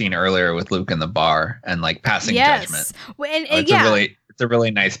to the scene earlier with Luke in the bar and passing judgment. Well, it's a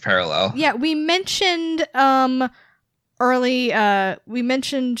really nice parallel. Yeah, we mentioned we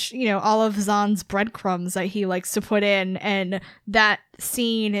mentioned all of Zahn's breadcrumbs that he likes to put in, and that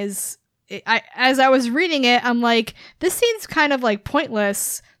scene is, as I was reading it, I'm like, this scene's kind of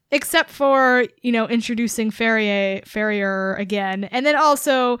pointless, except for introducing Farrier again, and then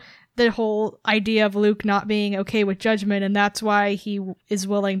also the whole idea of Luke not being okay with judgment, and that's why he is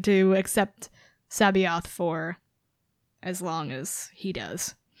willing to accept Sabaoth for as long as he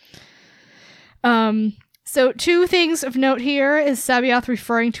does. So 2 things of note here is Sabaoth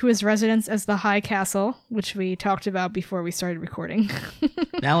referring to his residence as the High Castle, which we talked about before we started recording.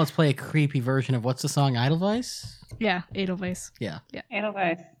 Now let's play a creepy version of what's the song, Edelweiss? Yeah, Edelweiss. Yeah.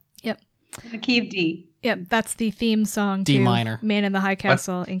 Edelweiss. Yep. The key of D. Yep, that's the theme song D to minor. Man in the High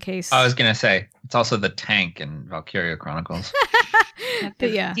Castle, in case... I was going to say, it's also the tank in Valkyria Chronicles.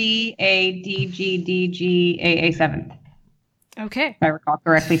 But yeah. D, A, D, G, D, G, A, A7. Okay. If I recall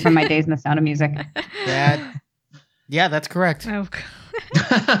correctly from my days in the Sound of Music. Yeah, that's correct. Oh,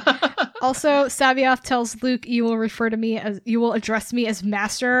 also, Sabaoth tells Luke, you will address me as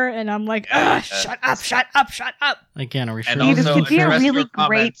master, and I'm like, shut up. Again, are we sure? And You also, could be a address really your great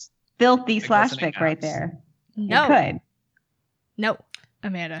comments filthy like slash listening fic right apps. there. No. You could. No,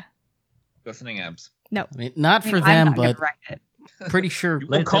 Amanda. Listening abs. No. I mean, not for I'm them, not gonna but write it. pretty sure.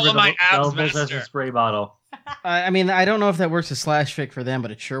 We'll call my abs Levels as master. a spray bottle. I mean, I don't know if that works as slash fic for them,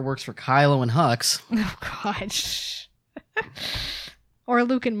 but it sure works for Kylo and Hux. Oh, God. Or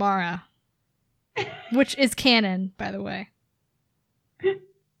Luke and Mara. Which is canon, by the way.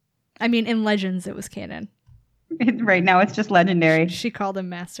 I mean, in Legends, it was canon. Right now, it's just legendary. She called him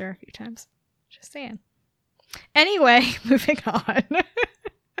master a few times. Just saying. Anyway, moving on.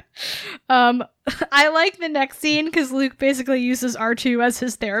 I like the next scene because Luke basically uses R2 as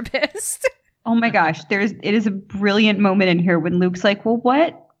his therapist. Oh my gosh, it is a brilliant moment in here when Luke's like, well,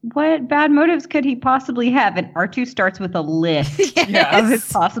 what bad motives could he possibly have? And R2 starts with a list of his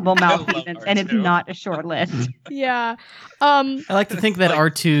possible malfeasance, and it's not a short list. Yeah. I like to think that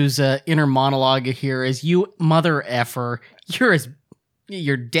R2's inner monologue here is, you mother effer,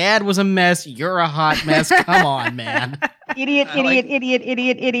 your dad was a mess, you're a hot mess, come on, man. Idiot.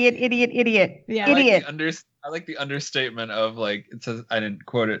 Yeah. Idiot. I like the understatement of, like, it says, I didn't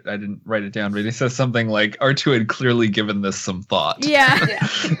quote it, I didn't write it down, but he says something like, R2 had clearly given this some thought. Yeah.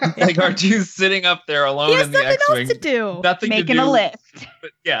 Like, R2's sitting up there alone in the X-Wing. Else to do. Nothing Making to do. a list. But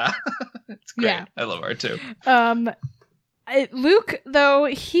yeah. It's great. Yeah. I love R2. Luke, though,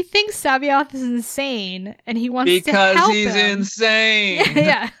 he thinks Savioth is insane, and he wants to help him. Because he's insane.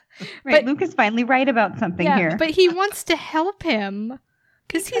 Yeah. Right, Luke is finally right about something here. But he wants to help him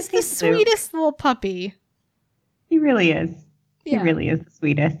because he's the sweetest little puppy. He really is. Yeah. He really is the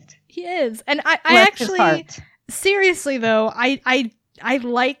sweetest. He is. And I actually, seriously though, I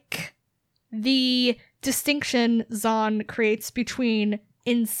like the distinction Zahn creates between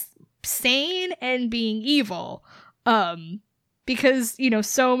insane and being evil. Because,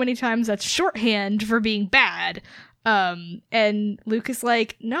 so many times that's shorthand for being bad. And Luke is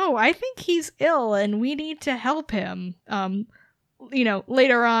like, no, I think he's ill and we need to help him.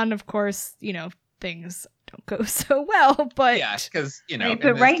 Later on, of course, things don't go so well, but yeah, because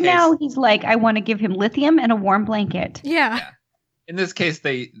but right now he's like, I want to give him lithium and a warm blanket. Yeah. In this case,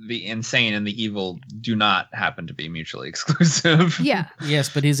 the insane and the evil do not happen to be mutually exclusive. Yeah. Yes,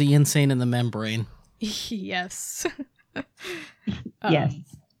 but is he insane in the membrane? Yes. Yes.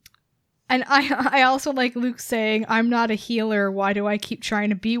 And I also like Luke saying, I'm not a healer, why do I keep trying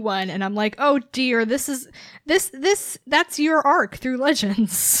to be one? And I'm like, oh dear, that's your arc through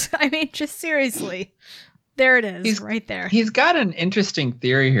Legends. I mean, just seriously. There it is, right there. He's got an interesting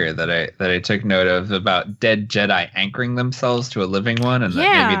theory here that I took note of about dead Jedi anchoring themselves to a living one, and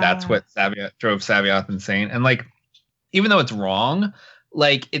that maybe that's what drove Savioth insane. And like, even though it's wrong,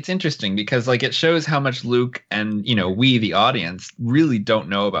 like, it's interesting because, like, it shows how much Luke and, we, the audience, really don't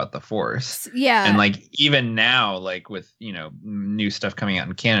know about the Force. Yeah. And, like, even now, like, with, new stuff coming out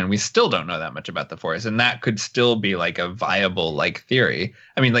in canon, we still don't know that much about the Force. And that could still be, like, a viable, like, theory.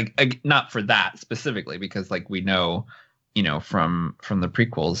 I mean, like, not for that specifically, because, like, we know, from the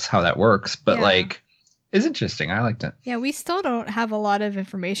prequels how that works. But, like, it's interesting. I liked it. Yeah, we still don't have a lot of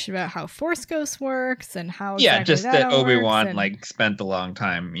information about how Force Ghost works and how just that Obi-Wan spent a long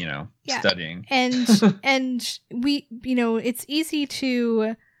time, studying. And we, it's easy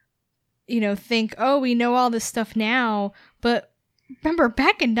to, think, oh, we know all this stuff now, but remember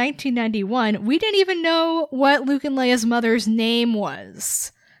back in 1991, we didn't even know what Luke and Leia's mother's name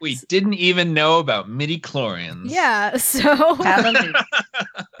was. We didn't even know about midi-chlorians. Yeah, so...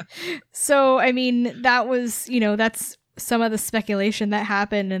 So, I mean, that was, that's some of the speculation that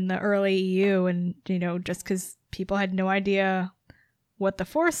happened in the early EU, and, just because people had no idea how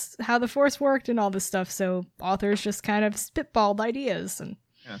the Force worked and all this stuff, so authors just kind of spitballed ideas, and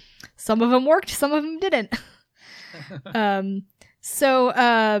some of them worked, some of them didn't.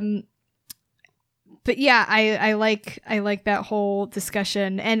 But yeah, I like that whole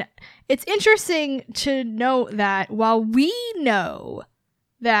discussion, and it's interesting to note that while we know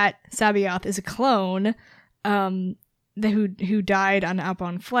that Savioth is a clone, who died on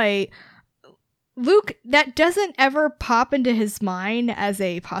outbound flight, Luke, that doesn't ever pop into his mind as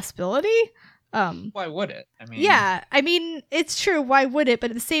a possibility. Why would it? I mean, it's true. Why would it? But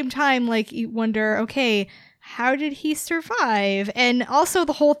at the same time, like, you wonder, okay, how did he survive? And also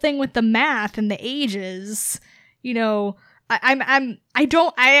the whole thing with the math and the ages, I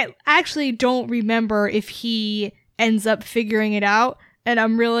actually don't remember if he ends up figuring it out. And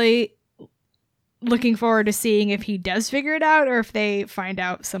I'm really looking forward to seeing if he does figure it out or if they find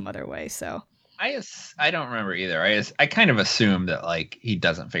out some other way. So I don't remember either. I kind of assume that, like, he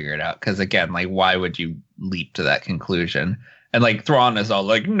doesn't figure it out. Because again, like, why would you leap to that conclusion? And, like, Thrawn is all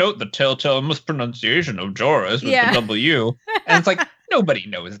like, note the telltale mispronunciation of Joruus with the W. And it's like, nobody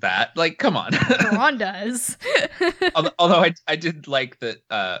knows that. Like, come on. Thrawn does. Although I did like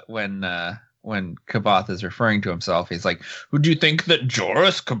that when Kaboth is referring to himself, he's like, would you think that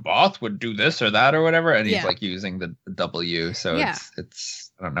Joruus Kaboth would do this or that or whatever? And he's like using the W. So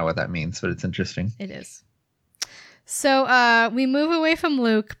it's I don't know what that means, but it's interesting. It is. So we move away from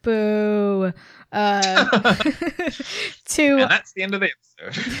Luke. Boo. to and that's the end of the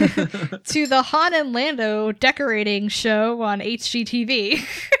episode. to the Han and Lando decorating show on HGTV.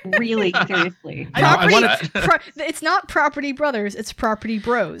 Really, seriously. It's not Property Brothers, it's Property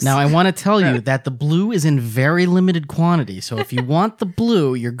Bros. Now, I want to tell you that the blue is in very limited quantity. So if you want the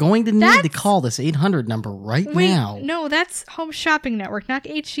blue, you're going to need to call this 800 number now. No, that's Home Shopping Network, not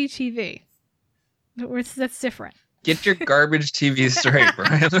HGTV. That's different. Get your garbage TV straight,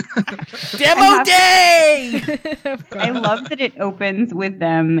 Brian. Demo day! I love that it opens with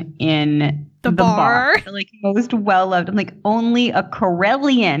them in the bar. Like, most well-loved. I'm like, only a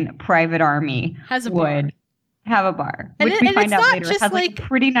Corellian private army would have a bar. Which we find out later has like a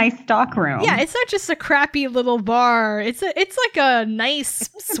pretty nice stock room. Yeah, it's not just a crappy little bar. It's like a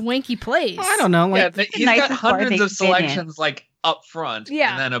nice, swanky place. I don't know. Like, he's got hundreds of selections, like, up front,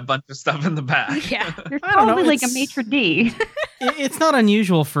 and then a bunch of stuff in the back. Yeah, there's probably like a maitre d'. It's not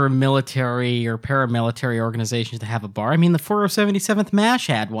unusual for military or paramilitary organizations to have a bar. I mean, the 477th MASH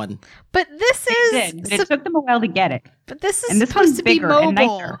had one. But this it took them a while to get it. But this is supposed to be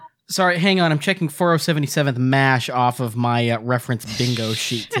mobile. Sorry, hang on. I'm checking 4077th MASH off of my reference bingo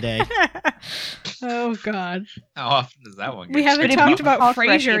sheet today. Oh, God. How often does that one get? We haven't talked about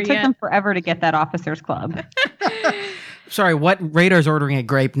Frasier yet. It took them forever to get that officers club. Sorry, what? Radar's ordering a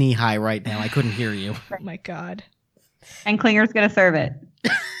grape knee-high right now. I couldn't hear you. Oh, my God. And Klinger's going to serve it.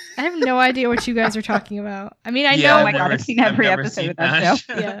 I have no idea what you guys are talking about. I mean, I know. Oh, my God. I've seen every episode of that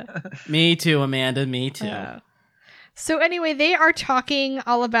show. Yeah. Me too, Amanda. Me too. So anyway, they are talking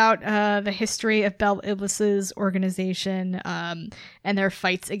all about the history of Bel Iblis's organization and their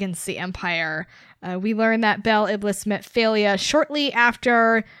fights against the Empire. We learn that Bel Iblis met Thalia shortly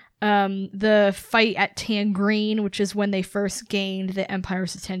after the fight at Tangreen, which is when they first gained the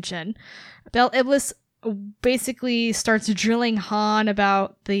Empire's attention. Bel Iblis basically starts drilling Han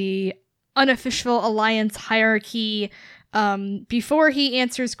about the unofficial alliance hierarchy before he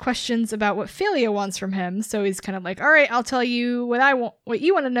answers questions about what Thalia wants from him. So he's kind of like, all right, I'll tell you what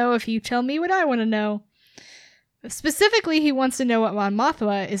you want to know if you tell me what I want to know. Specifically, he wants to know what Mon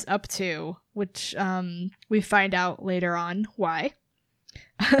Mothma is up to, which we find out later on why.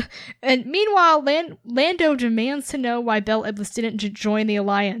 And meanwhile, Lando demands to know why Bel Iblis didn't join the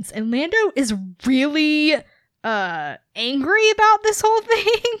Alliance, and Lando is really angry about this whole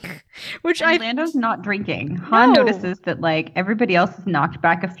thing. Lando's not drinking. Han notices that like everybody else has knocked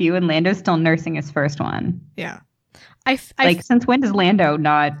back a few, and Lando's still nursing his first one. Yeah, since when does Lando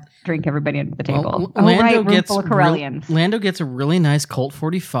not drink everybody under the table? Well, Lando gets full of Corellians. Lando gets a really nice Colt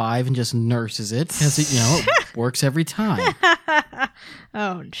 45 and just nurses it because it works every time.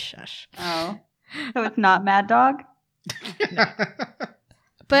 Oh, shush. Oh, so it's not Mad Dog?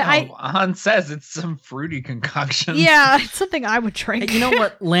 But Han says it's some fruity concoction. Yeah, it's something I would drink. You know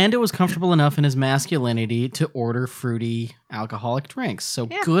what? Lando was comfortable enough in his masculinity to order fruity alcoholic drinks. So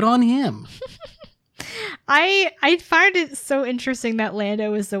good on him. I find it so interesting that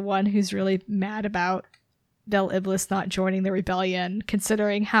Lando is the one who's really mad about Bel Iblis not joining the rebellion,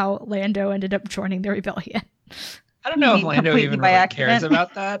 considering how Lando ended up joining the rebellion. I don't know if Lando even really cares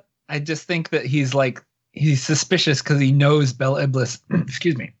about that. I just think that he's suspicious because he knows Bel Iblis.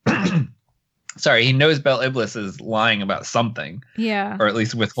 Excuse me. Sorry, he knows Bel Iblis is lying about something. Yeah. Or at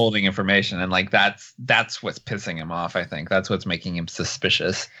least withholding information, and like that's what's pissing him off. I think that's what's making him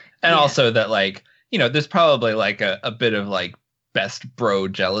suspicious, and also that like there's probably like a bit of like best bro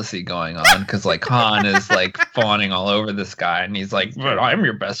jealousy going on because like Han is like fawning all over this guy, and he's like, well, "I'm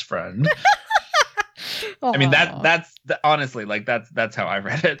your best friend." I mean that's honestly like that's how I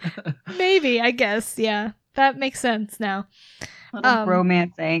read it. Maybe, I guess, yeah, that makes sense now.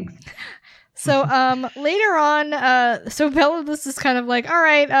 Romance angst. So later on, so Bel Iblis is kind of like, all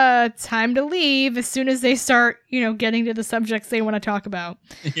right, time to leave as soon as they start, getting to the subjects they want to talk about.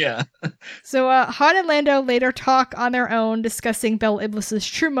 Yeah. So Han and Lando later talk on their own, discussing Bel Iblis's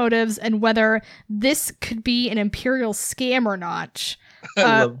true motives and whether this could be an Imperial scam or not.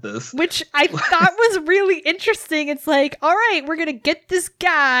 I love this. Which I thought was really interesting. It's like, all right, we're going to get this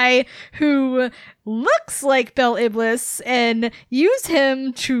guy who looks like Bel Iblis and use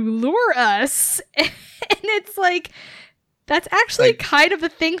him to lure us. And it's like, that's actually kind of the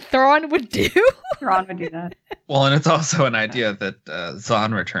thing Thrawn would do. Thrawn would do that. Well, and it's also an idea that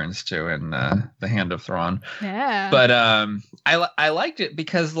Zahn returns to in The Hand of Thrawn. Yeah. But I liked it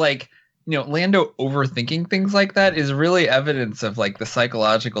because like, Lando overthinking things like that is really evidence of like the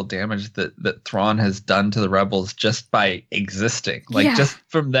psychological damage that Thrawn has done to the rebels just by existing. Like just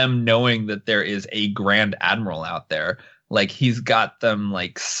from them knowing that there is a Grand Admiral out there. Like he's got them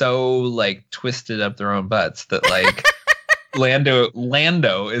like so like twisted up their own butts that like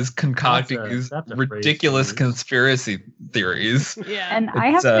Lando is concocting these ridiculous conspiracy theories. Yeah. And I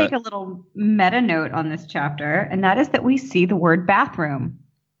have to make a little meta note on this chapter, and that is that we see the word bathroom.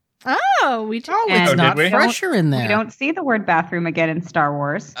 Oh, we do. It's not fresher in there. We don't see the word bathroom again in Star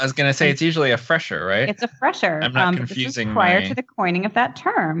Wars. I was going to say it's usually a fresher, right? It's a fresher. I'm not confusing. This is prior to the coining of that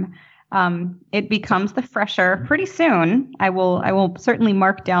term. It becomes the fresher pretty soon. I will certainly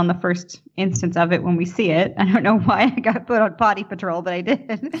mark down the first instance of it when we see it. I don't know why I got put on potty patrol, but I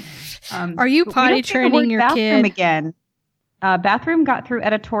did. Are you potty training your kid again? Bathroom got through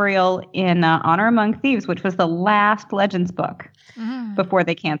editorial in Honor Among Thieves, which was the last Legends book before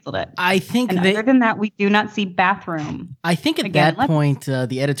they canceled it. I think other than that, we do not see bathroom. I think at that point,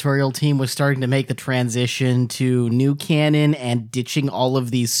 the editorial team was starting to make the transition to new canon and ditching all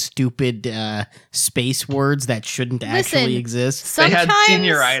of these stupid space words that shouldn't actually exist. They had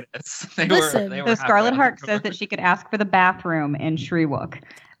senioritis. They were Scarlet Heart says that she could ask for the bathroom in Shriwook.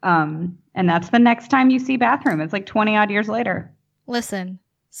 And that's the next time you see bathroom. It's like 20 odd years later. Listen,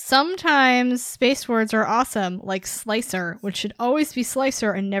 sometimes space words are awesome, like slicer, which should always be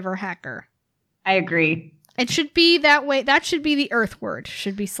slicer and never hacker. I agree. It should be that way. That should be the Earth word.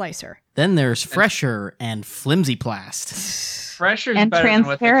 Should be slicer. Then there's fresher and flimsy plast. Fresher and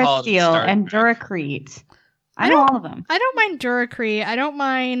Transparasteel and Duracrete. I know all of them. I don't mind Duracrete. I don't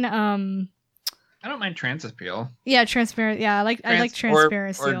mind Transappeal. Yeah, transparent. Yeah, I like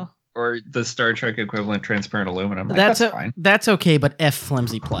Transparasteel. Or the Star Trek equivalent, transparent aluminum. That's fine. That's okay, but F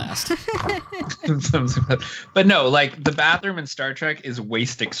flimsy plast. But no, like the bathroom in Star Trek is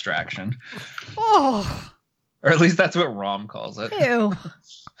waste extraction. Oh. Or at least that's what Rom calls it. Ew.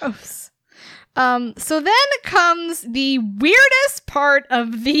 Gross. So then comes the weirdest part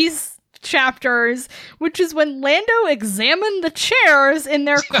of these chapters, which is when Lando examined the chairs in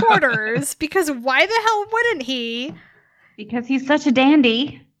their quarters, because why the hell wouldn't he? Because he's such a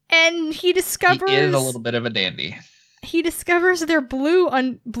dandy. And he discovers... He is a little bit of a dandy. He discovers they're blue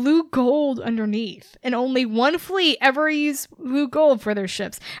gold underneath, and only one fleet ever used blue gold for their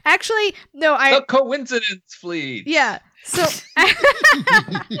ships. Actually, no, The coincidence fleet! Yeah. So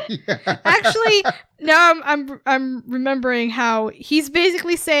actually, now I'm remembering how he's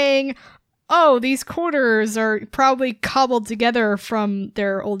basically saying, "Oh, these quarters are probably cobbled together from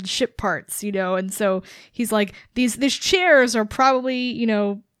their old ship parts, and so he's like, these chairs are probably,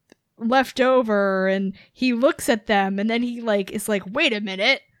 left over." And he looks at them, and then he is like, "Wait a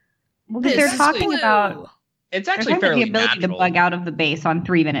minute." Well, they're talking about it's actually fairly the ability natural. to bug out of the base on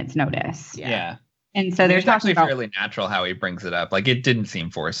 3 minutes notice. Yeah. And so there's actually fairly natural how he brings it up. Like, it didn't seem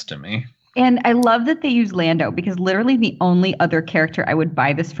forced to me. And I love that they use Lando, because literally the only other character I would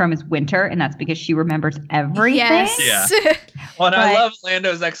buy this from is Winter, and that's because she remembers everything. Yes. Yeah. Well, and I love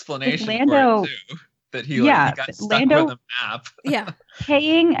Lando's explanation for it too. That he got stuck with a map. Yeah.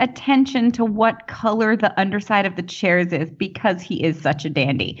 Paying attention to what color the underside of the chairs is, because he is such a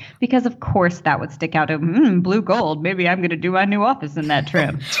dandy. Because of course that would stick out to him. Blue gold. Maybe I'm going to do my new office in that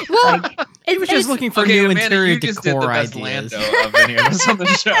trim. Well, it was just looking for new Amanda, interior you just decor did the best ideas. Lando of any of us on the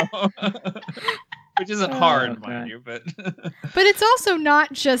show. Which isn't hard, mind you, but it's also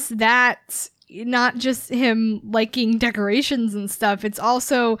not just that. Not just him liking decorations and stuff. It's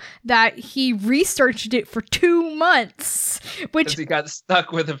also that he researched it for 2 months, which he got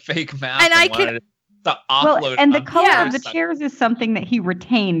stuck with a fake map. And I could. And the color of the chairs is something that he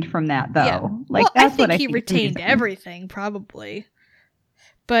retained from that, though. Yeah. That's I think what he retained everything, probably.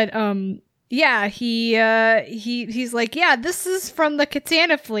 But yeah, he's like, yeah, this is from the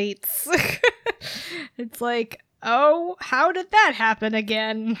Katana fleets. It's like, oh, how did that happen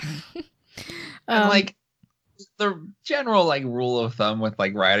again? And the general rule of thumb with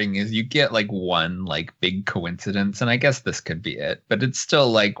writing is you get one big coincidence, and I guess this could be it, but it's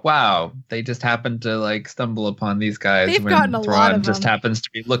still wow, they just happen to stumble upon these guys. They've when gotten a lot of just them. happens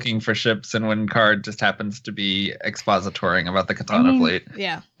to be looking for ships, and when Card just happens to be expositoring about the Katana fleet.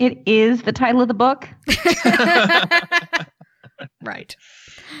 Yeah, it is the title of the book. Right.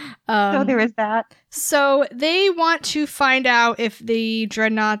 So there is that. So they want to find out if the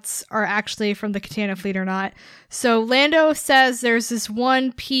dreadnoughts are actually from the Katana fleet or not. So Lando says there's this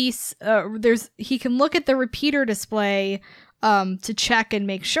one piece. He can look at the repeater display to check and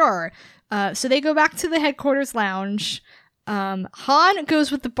make sure. So they go back to the headquarters lounge. Han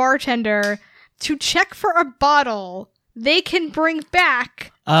goes with the bartender to check for a bottle they can bring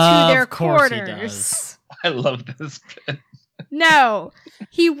back to their quarters. I love this bit. No,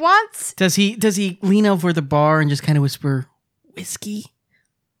 he wants. Does he lean over the bar and just kind of whisper, "Whiskey"?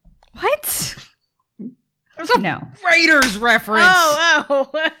 What? No. Raiders reference. Oh.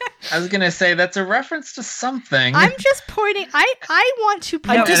 I was gonna say that's a reference to something. I'm just pointing. I want to.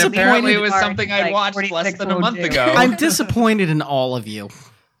 I'm disappointed. Apparently, it was something I watched less than a month ago. I'm disappointed in all of you.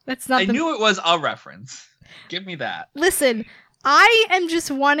 That's not. I knew it was a reference. Give me that. Listen, I am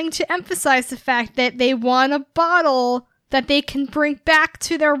just wanting to emphasize the fact that they want a bottle that they can bring back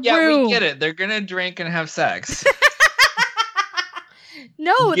to their room. Yeah, we get it. They're gonna drink and have sex.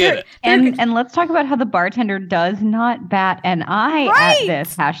 No, and let's talk about how the bartender does not bat an eye at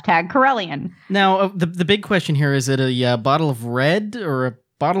this #Corellian. Now, the big question here, is it a bottle of red or a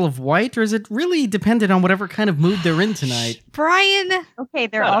bottle of white, or is it really dependent on whatever kind of mood they're in tonight? Brian. Okay,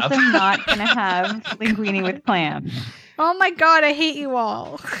 they're also not going to have linguine with clams. Oh my god, I hate you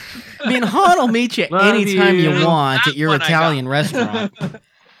all. I mean, Han will meet you anytime you want at your Italian restaurant.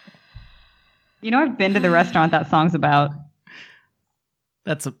 You know, I've been to the restaurant that song's about.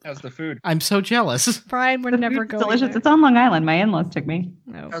 How's the food? I'm so jealous. Brian would never go. Delicious. Either. It's on Long Island. My in-laws took me.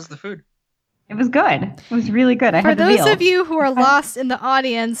 No. How's the food? It was good. It was really good. For those of you who are lost in the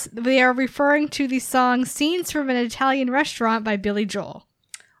audience, we are referring to the song "Scenes from an Italian Restaurant" by Billy Joel.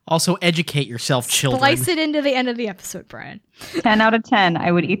 Also, educate yourself, children. Splice it into the end of the episode, Brian. 10 out of 10.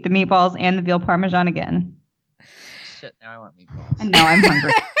 I would eat the meatballs and the veal parmesan again. Shit, now I want meatballs. And now I'm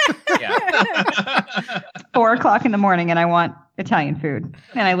hungry. Yeah. 4 o'clock in the morning and I want Italian food.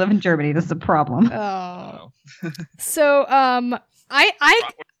 And I live in Germany. This is a problem. Oh. So, I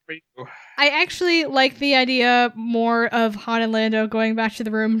actually like the idea more of Han and Lando going back to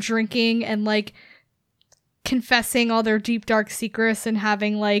the room, drinking, and like confessing all their deep dark secrets and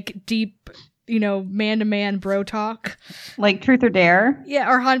having like deep, man-to-man bro talk. Like Truth or Dare?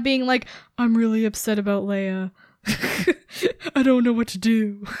 Yeah, or Han being like, I'm really upset about Leia. I don't know what to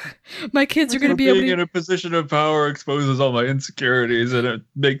do. My kids are going to be able to... Being in a position of power exposes all my insecurities, and it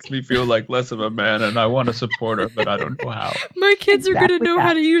makes me feel like less of a man, and I want to support her, but I don't know how. My kids are going to know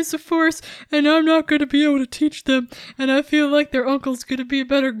how to use the Force, and I'm not going to be able to teach them, and I feel like their uncle's going to be a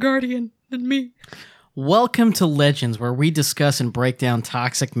better guardian than me. Welcome to Legends, where we discuss and break down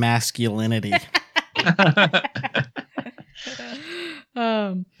toxic masculinity.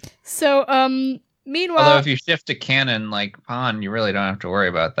 Meanwhile, although if you shift to canon like Han, you really don't have to worry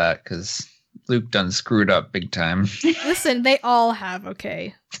about that because Luke done screwed up big time. Listen, they all have,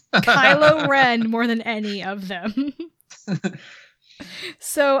 okay? Kylo Ren more than any of them.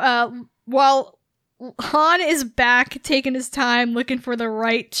 So, while Han is back taking his time looking for the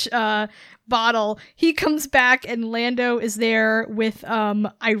right bottle, he comes back and Lando is there with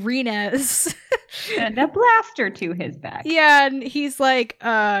Irena's and a blaster to his back. Yeah, and he's like,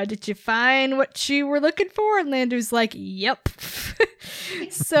 did you find what you were looking for? And Lando's like, yep.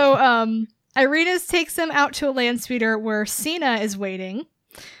 So Irena's takes him out to a land speeder where Cena is waiting.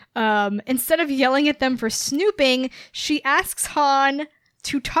 Instead of yelling at them for snooping, she asks Han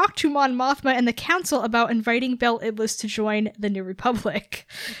to talk to Mon Mothma and the Council about inviting Bel Iblis to join the New Republic.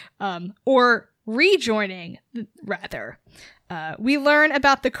 Or rejoining, rather. We learn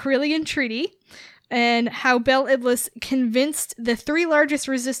about the Corellian Treaty and how Bel Iblis convinced the 3 largest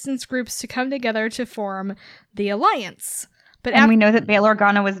resistance groups to come together to form the Alliance. And we know that Bail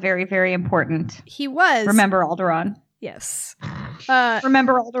Organa was very, very important. He was. Remember Alderaan. Yes.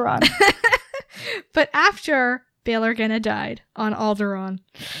 Remember Alderaan. But after Bail Organa died on Alderaan,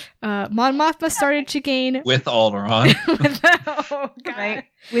 Mon Mothma started to gain... With Alderaan. Oh, God. Right?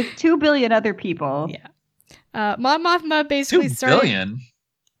 With 2 billion other people. Yeah. Mon Mothma basically 2 started... billion?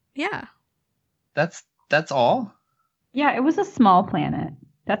 Yeah. That's all? Yeah, it was a small planet.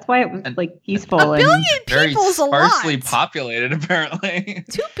 That's why it was peaceful. A billion people's a lot. Very sparsely populated, apparently.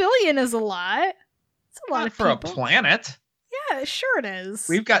 2 billion is a lot. It's a lot of for people. A planet. Yeah, sure it is.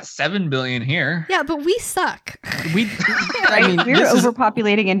 We've got 7 billion here. Yeah, but we suck. We're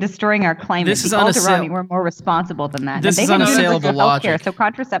overpopulating and destroying our climate. This is Alderaan were more responsible than that. This is unassailable logic. So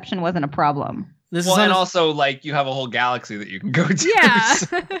contraception wasn't a problem. And also, you have a whole galaxy that you can go to. Yeah.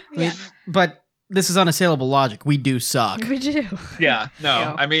 Yeah. But this is unassailable logic. We do suck. We do. Yeah.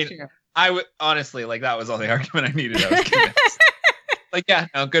 No, I mean, I would honestly, that was all the argument I needed. I was convinced.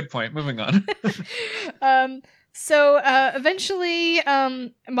 Good point. Moving on. So eventually,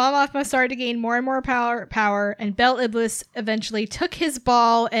 Mon Mothma started to gain more and more power, and Bel Iblis eventually took his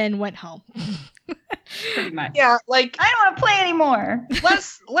ball and went home. Pretty much. Yeah, I don't want to play anymore.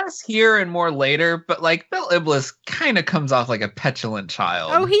 less here and more later, but Bel Iblis kind of comes off like a petulant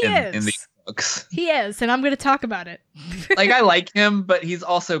child. Oh, he is in these books. He is, and I'm going to talk about it. I like him, but he's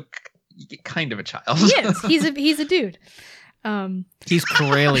also kind of a child. He is. He's a dude. He's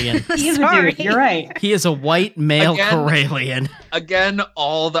Corellian. He's a dude. You're right. He is a white male Corellian. Again,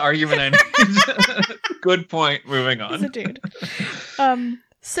 all the argument I need. Good point. Moving on. He's a dude.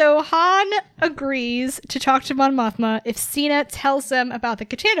 So Han agrees to talk to Mon Mothma if Cena tells them about the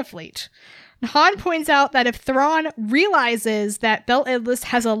Katana fleet. Han points out that if Thrawn realizes that Bel Idlis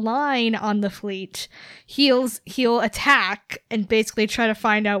has a line on the fleet, he'll attack and basically try to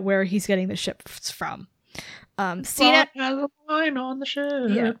find out where he's getting the ships from. Cena has a line on the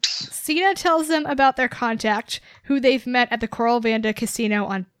ships. Yeah. Cena tells them about their contact, who they've met at the Coral Vanda casino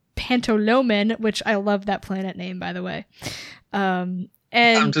on Pantolomin, which I love that planet name, by the way.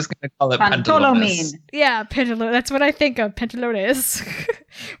 And I'm just going to call it Pantolomin. Yeah, Pantolomin. That's what I think of, Pantalones.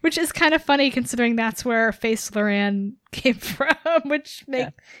 Which is kind of funny considering that's where Face Loran came from, which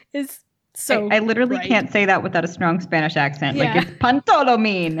is so I literally can't say that without a strong Spanish accent. Yeah. Like, it's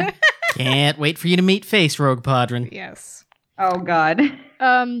Pantolomin. Can't wait for you to meet Face, Rogue Padron. Yes. Oh, God.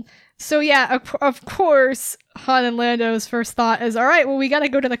 So yeah, of course, Han and Lando's first thought is, all right, well, we got to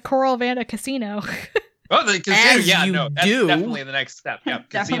go to the Coral Vanda casino. Oh, the casino. As yeah, you no, that's do. definitely the next step. Yep,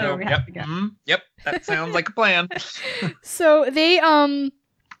 casino. Yep, yep. That sounds like a plan. So they and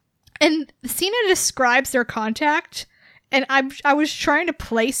Cena describes their contact, and I was trying to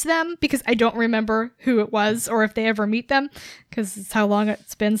place them because I don't remember who it was or if they ever meet them, because it's how long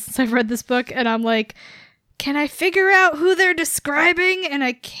it's been since I've read this book, and I'm like, can I figure out who they're describing? And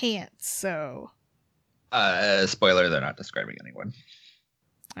I can't. So, spoiler: they're not describing anyone.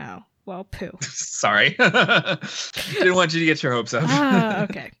 Oh. Well, poo. Sorry. Didn't want you to get your hopes up.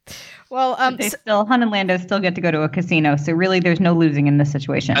 Okay. Well, Han and Lando still get to go to a casino, so really there's no losing in this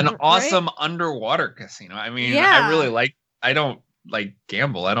situation. An awesome underwater casino. I mean, yeah. I don't like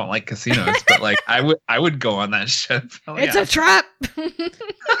gamble. I don't like casinos, but like I would go on that ship. It's a trap.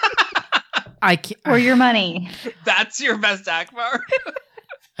 For your money. That's your best Akbar.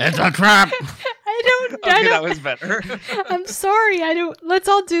 It's a trap. I don't. That was better. I'm sorry. Let's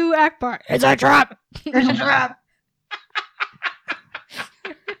all do Akbar. It's a trap. It's a trap.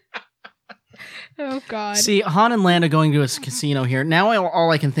 Oh, God. See, Han and Lando going to a casino here. Now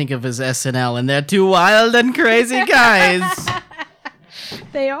all I can think of is SNL, and they're two wild and crazy guys.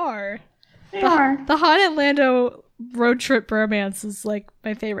 They are. They are. The Han and Lando road trip bromance is like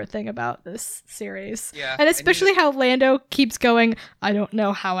my favorite thing about this series. Yeah. And especially how Lando keeps going, I don't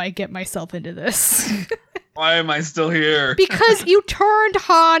know how I get myself into this. Why am I still here? Because you turned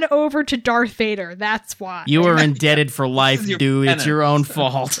Han over to Darth Vader. That's why. You are indebted for life, dude. It's your own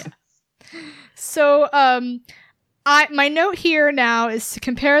fault. So, my note here now is to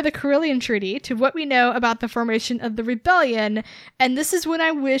compare the Carillion Treaty to what we know about the formation of the Rebellion, and this is when I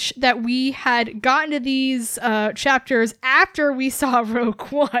wish that we had gotten to these chapters after we saw Rogue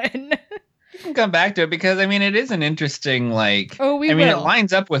One. You can come back to it because, I mean, it is an interesting, like... Oh, it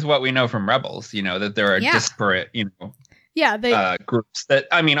lines up with what we know from Rebels, that there are disparate, groups that,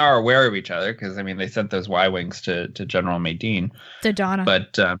 I mean, are aware of each other because, I mean, they sent those Y-Wings to General Madine. Dodonna.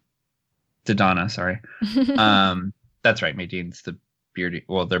 But... Dodonna, sorry. That's right. Madine's the beardy.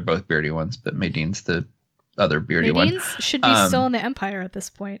 Well, they're both beardy ones, but Madine's the other beardy one. Madine's should be still in the Empire at this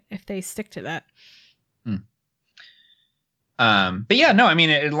point if they stick to that. But yeah, no, I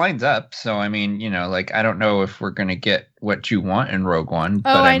mean, it lines up. So, I mean, I don't know if we're going to get what you want in Rogue One.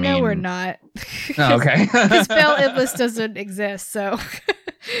 But I know we're not. Oh, okay. Because Bel Idlis doesn't exist. So,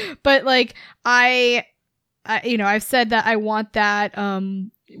 but like, I've said that I want that,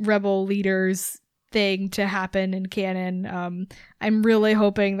 Rebel leaders thing to happen in canon. I'm really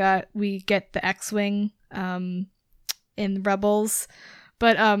hoping that we get the X-Wing in Rebels.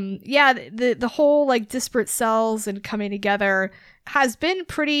 But the whole like disparate cells and coming together has been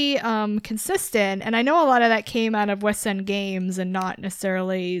pretty consistent, and I know a lot of that came out of West End Games and not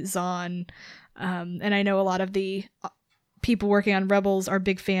necessarily Zahn. And I know a lot of the people working on Rebels are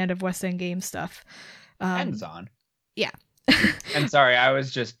big fan of West End Games stuff. And Zahn. Yeah. And sorry, I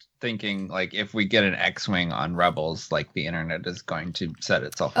was just thinking, like, if we get an X-Wing on Rebels, like, the internet is going to set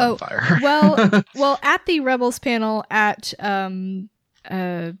itself on fire. well, at the Rebels panel at DragonCon,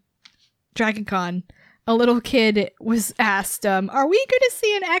 a little kid was asked, are we going to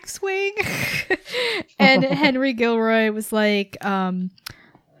see an X-Wing? And Henry Gilroy was like,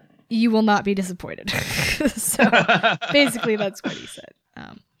 you will not be disappointed. So basically that's what he said.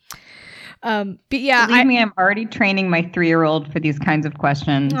 But yeah, believe me, I'm already training my 3-year-old for these kinds of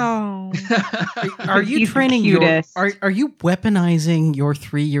questions. Oh, are you training are you weaponizing your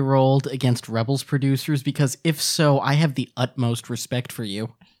 3-year-old against Rebels producers? Because if so, I have the utmost respect for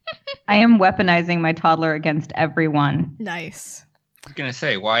you. I am weaponizing my toddler against everyone. Nice. I was gonna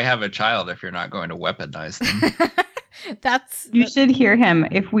say, why have a child if you're not going to weaponize them? You should hear him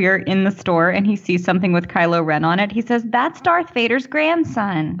if we're in the store and he sees something with Kylo Ren on it. He says, "That's Darth Vader's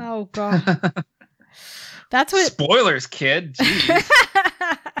grandson." Oh God. That's what spoilers, kid. Jeez.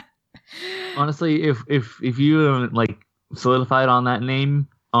 Honestly, if you haven't like solidified on that name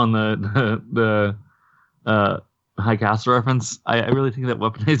on the High Castle reference, I really think that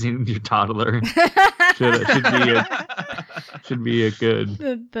weaponizing your toddler should be a good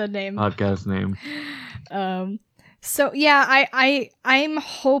the name podcast name. So yeah, I'm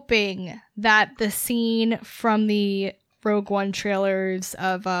hoping that the scene from the Rogue One trailers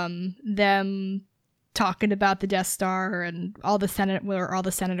of them talking about the Death Star and all the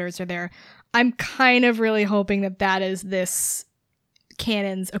senators are there. I'm kind of really hoping that is this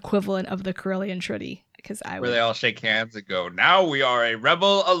canon's equivalent of the Corellian Treaty. Where they all shake hands and go, now we are a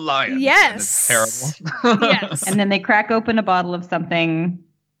rebel alliance. Yes. And it's terrible. Yes. And then they crack open a bottle of something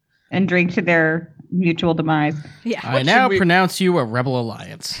and drink to their mutual demise. Yeah. I now pronounce you a rebel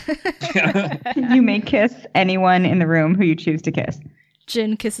alliance. You may kiss anyone in the room who you choose to kiss.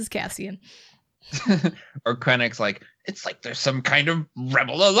 Jyn kisses Cassian. Or Krennic's like, it's like there's some kind of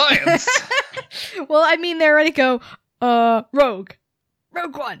rebel alliance. Well, I mean, they already go, Rogue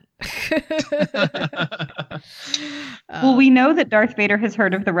One. Well, we know that Darth Vader has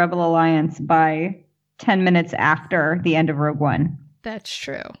heard of the Rebel Alliance by 10 minutes after the end of Rogue One. That's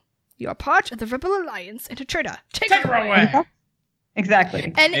true. You are part of the Rebel Alliance and a traitor. Take her away.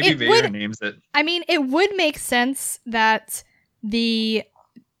 Exactly. And maybe Vader names it. I mean, it would make sense that the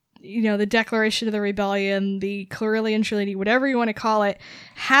Declaration of the Rebellion, the Corellian Treaty, whatever you want to call it,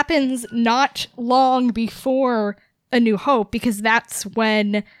 happens not long before A New Hope, because that's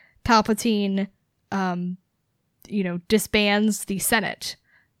when Palpatine, disbands the Senate.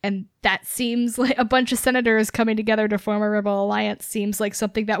 And that seems like a bunch of senators coming together to form a rebel alliance seems like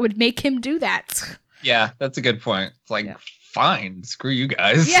something that would make him do that. Yeah, that's a good point. It's like, fine, screw you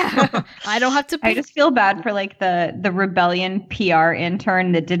guys. Yeah, I don't have to. I just feel bad for like the rebellion PR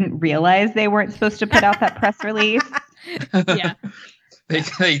intern that didn't realize they weren't supposed to put out that press release. Yeah. They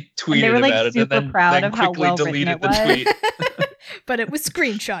tweeted and they were like about super it and proud then of how quickly well deleted written it the was. tweet. But it was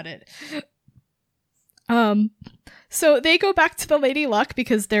screenshotted. So they go back to the Lady Luck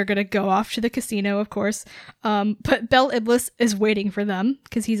because they're going to go off to the casino, of course. But Bel Iblis is waiting for them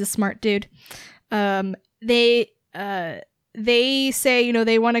because he's a smart dude. They say,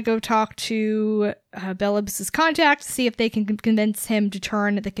 they want to go talk to Bel Iblis's contact to see if they can convince him to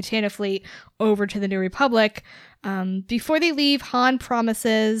turn the Katana fleet over to the New Republic. Before they leave, Han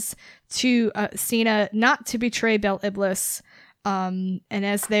promises to Cena not to betray Bel Iblis. And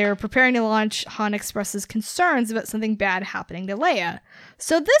as they're preparing to launch, Han expresses concerns about something bad happening to Leia.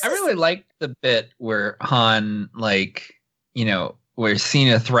 So I really like the bit where Han, where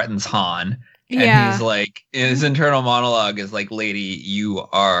Cena threatens Han. And he's like, his internal monologue is like, lady, you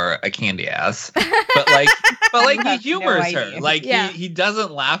are a candy ass. But he humors her. Like, he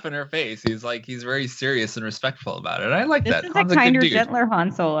doesn't laugh in her face. He's very serious and respectful about it. I like that. This is a kinder, gentler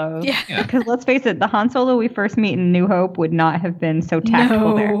Han Solo. Yeah. Because let's face it, the Han Solo we first meet in New Hope would not have been so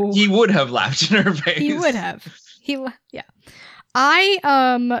tactful there. He would have laughed in her face. He would have.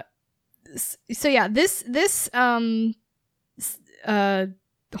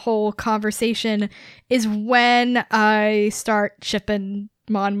 The whole conversation is when I start shipping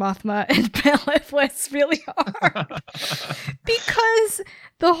Mon Mothma and Bel Iblis really hard. Because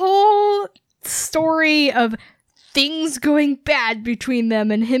the whole story of things going bad between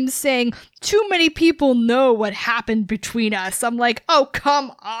them and him saying, too many people know what happened between us. I'm like, oh,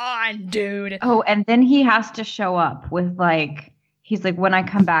 come on, dude. Oh, and then he has to show up with he's like, when I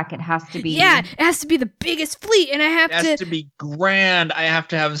come back, it has to be... Yeah, it has to be the biggest fleet, and it has to be grand. I have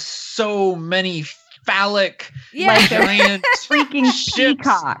to have so many phallic, giant freaking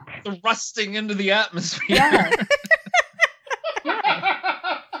peacock thrusting into the atmosphere. Yeah.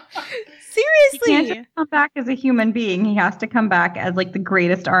 Seriously. He can't just come back as a human being. He has to come back as the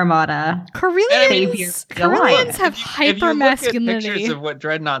greatest armada. Corellians have hyper masculinity. If you look at pictures of what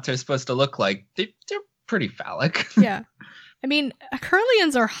dreadnoughts are supposed to look like, they're pretty phallic. Yeah. I mean,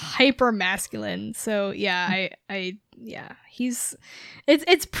 Corellians are hyper masculine, so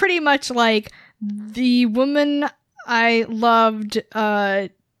it's pretty much like the woman I loved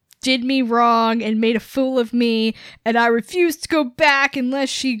did me wrong and made a fool of me, and I refuse to go back unless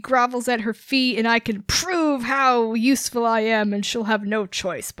she grovels at her feet and I can prove how useful I am, and she'll have no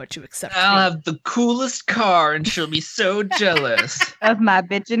choice but to accept me. I'll have the coolest car and she'll be so jealous of my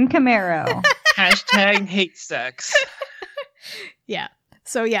bitchin' Camaro. # hate sex. Yeah.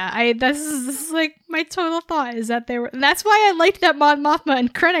 So this is like my total thought is that and that's why I liked that Mon Mothma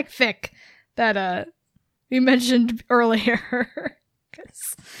and Krennic fic that we mentioned earlier.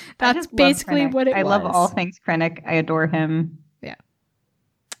 Because that's basically what it was. I love all things Krennic. I adore him. Yeah.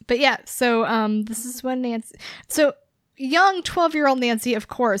 But so this is when Nancy. So young 12-year-old Nancy, of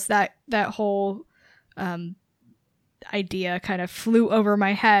course, that whole idea kind of flew over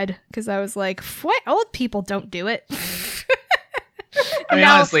my head because I was like, what? Old people don't do it. I mean,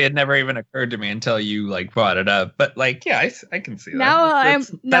 honestly, it never even occurred to me until you like brought it up. But like, yeah, I can see that.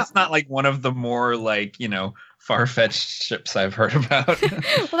 That's not like one of the more like, far-fetched ships I've heard about.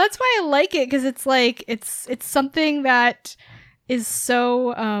 Well, that's why I like it, because it's like it's something that is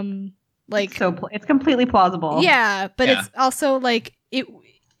so it's completely plausible. Yeah, but it's also like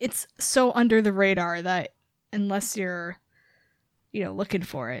it's so under the radar that unless you're looking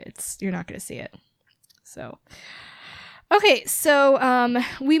for it, you're not going to see it. So okay, so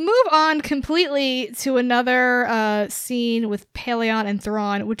we move on completely to another scene with Pellaeon and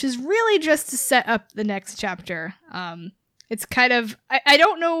Thrawn, which is really just to set up the next chapter. It's kind of, I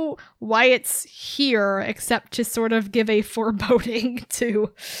don't know why it's here, except to sort of give a foreboding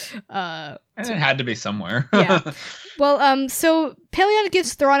to... it had to be somewhere. Yeah. Well, so Pellaeon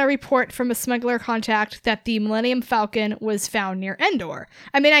gives Thrawn a report from a smuggler contact that the Millennium Falcon was found near Endor.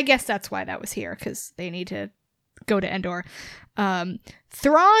 I mean, I guess that's why that was here, because they need to go to Endor.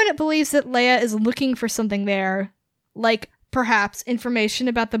 Thrawn believes that Leia is looking for something there, like perhaps information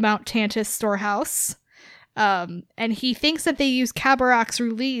about the Mount Tantus storehouse. And he thinks that they use Kabarak's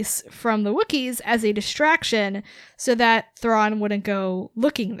release from the Wookiees as a distraction so that Thrawn wouldn't go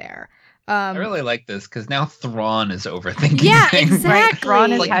looking there. I really like this because now Thrawn is overthinking yeah, things. Exactly. Right,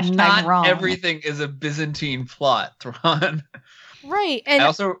 Thrawn is like, not wrong. Everything is a Byzantine plot, Thrawn. Right. And I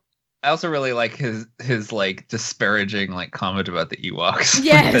also really like his like disparaging like comment about the Ewoks.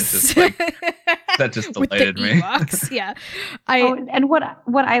 Yes. that just delighted With the me. Ewoks, yeah. And what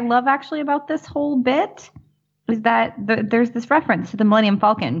I love actually about this whole bit is that there's this reference to the Millennium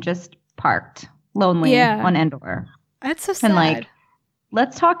Falcon just parked lonely on Endor. That's so sad. And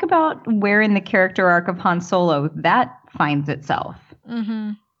let's talk about where in the character arc of Han Solo that finds itself.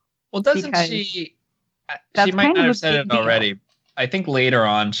 Mm-hmm. Well, doesn't she? She might not have said it already. I think later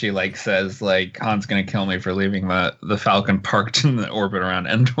on she like says like Han's gonna kill me for leaving the Falcon parked in the orbit around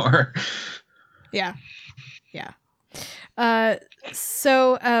Endor. Yeah.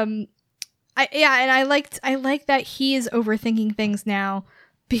 So I like that he is overthinking things now,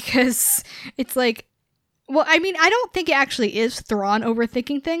 because it's like, well, I mean, I don't think it actually is Thrawn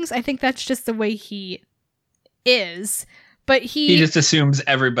overthinking things. I think that's just the way he is. But he just assumes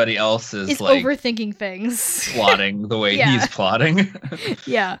everybody else is like overthinking things, plotting the way he's plotting.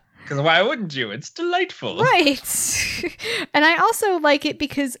 Yeah. Because why wouldn't you? It's delightful. Right. And I also like it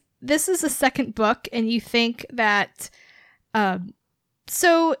because this is the second book, and you think that...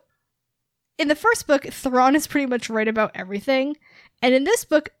 so, in the first book, Thrawn is pretty much right about everything. And in this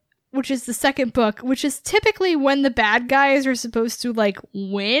book, which is the second book, which is typically when the bad guys are supposed to, like,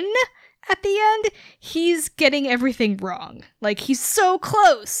 win at the end, he's getting everything wrong. Like, he's so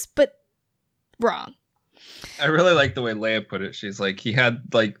close, but wrong. I really like the way Leia put it. She's like, he had,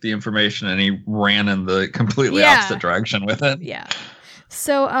 like, the information and he ran in the completely opposite direction with it. Yeah.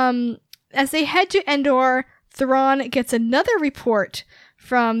 So, as they head to Endor, Thrawn gets another report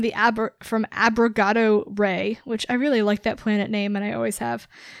from from Abrogado Ray, which I really like that planet name, and I always have,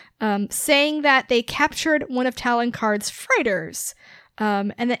 saying that they captured one of Talon Karrde's freighters.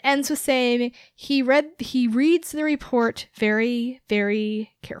 And it ends with saying he reads the report very,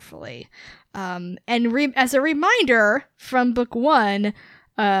 very carefully. As a reminder from book 1,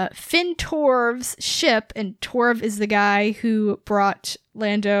 Finn Torv's ship, and Torv is the guy who brought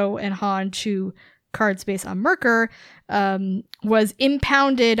Lando and Han to Karrde's base on Merkur, was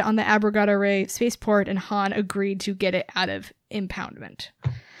impounded on the Abrogado Ray spaceport, and Han agreed to get it out of impoundment.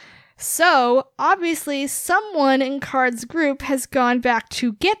 So, obviously, someone in Karrde's group has gone back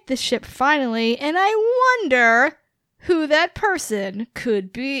to get the ship finally, and I wonder who that person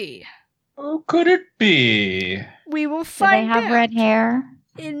could be. Who could it be? We will find out. Do they have red hair?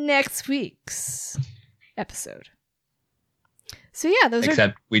 In next week's episode. So yeah,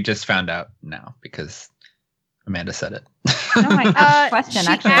 Except we just found out now because Amanda said it. No, I asked a question.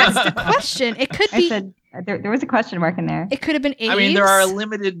 She asked a question. It could be. I said there was a question mark in there. It could have been Aves. I mean, there are a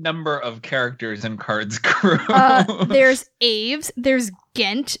limited number of characters in Karrde's crew. There's Aves. There's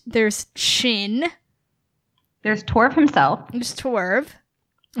Ghent. There's Shin. There's Torv himself. There's Torv.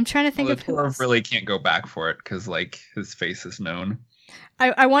 I'm trying to think of who else. Torv really can't go back for it because, like, his face is known.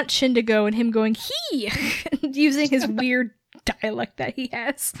 I want Shin to go and him going, he! Using his weird dialect that he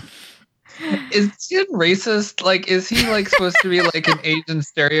has. Is Shin racist? Like, is he, like, supposed to be, like, an Asian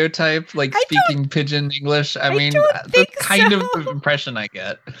stereotype? Like, speaking pidgin English? I mean, that's kind of the impression I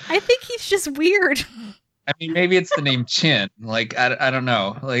get. I think he's just weird. I mean, maybe it's the name Chin. Like, I don't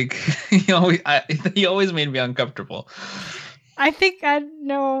know. Like, he always made me uncomfortable. I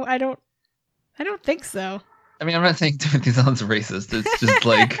don't think so. I mean, I'm not saying Timothy Zahn's racist. It's just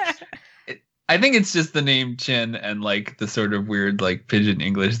like, I think it's just the name Chin and like the sort of weird like pidgin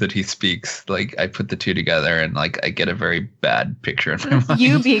English that he speaks. Like, I put the two together and like I get a very bad picture in my mind.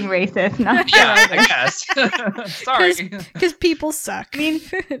 You being racist, not yeah, I guess. Sorry, because people suck. I mean,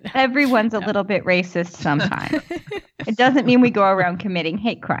 everyone's a little bit racist sometimes. It doesn't mean we go around committing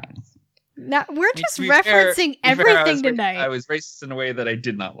hate crimes. Now, we're just referencing everything tonight. I was racist in a way that I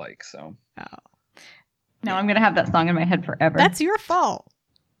did not like. So. Oh. No, I'm going to have that song in my head forever. That's your fault.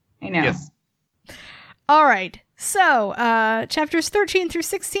 I know. Yes. All right. So, chapters 13 through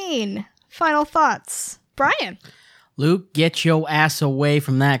 16. Final thoughts. Brian. Luke, get your ass away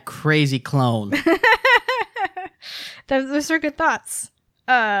from that crazy clone. Those are good thoughts.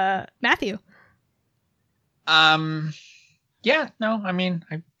 Matthew. Yeah, no, I mean,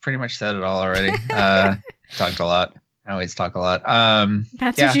 I pretty much said it all already. Talked a lot. I always talk a lot.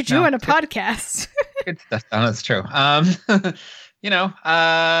 That's what you do in a podcast. Good stuff. Oh, that's true. I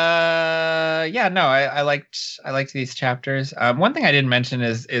liked these chapters. One thing I didn't mention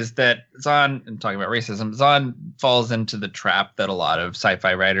is that Zahn, and talking about racism, Zahn falls into the trap that a lot of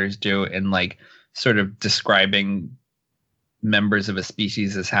sci-fi writers do in like sort of describing members of a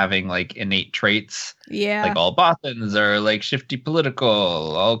species as having like innate traits. Yeah. Like all Bothans are like shifty political,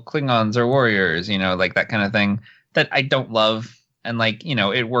 all Klingons are warriors, like that kind of thing that I don't love. And like,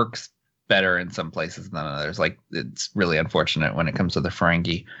 it works better in some places than others. Like, it's really unfortunate when it comes to the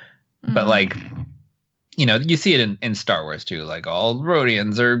Ferengi. Mm-hmm. But like, you see it in Star Wars too. Like all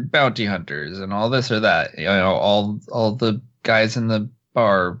Rhodians are bounty hunters and all this or that. All the guys in the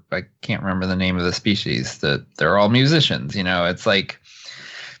bar, I can't remember the name of the species, that they're all musicians. It's like,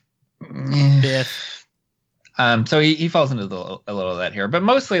 so he falls into a little of that here, but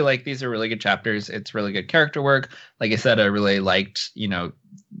mostly like these are really good chapters. It's really good character work. Like I said, I really liked, the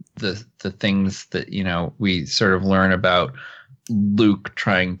things that, we sort of learn about Luke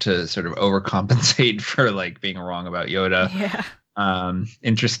trying to sort of overcompensate for like being wrong about Yoda. Yeah.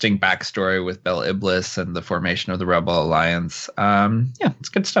 Interesting backstory with Bel Iblis and the formation of the Rebel Alliance. It's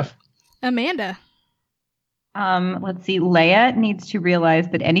good stuff. Amanda. Let's see. Leia needs to realize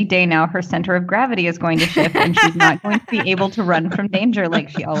that any day now her center of gravity is going to shift and she's not going to be able to run from danger like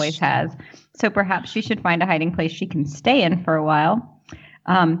she always has. So perhaps she should find a hiding place she can stay in for a while.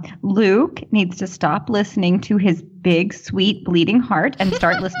 Luke needs to stop listening to his big, sweet, bleeding heart and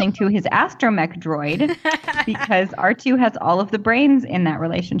start listening to his astromech droid, because R2 has all of the brains in that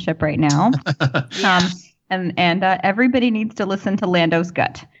relationship right now. And everybody needs to listen to Lando's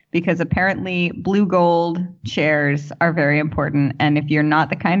gut, because apparently blue gold chairs are very important. And if you're not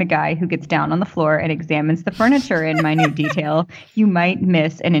the kind of guy who gets down on the floor and examines the furniture in minute detail, you might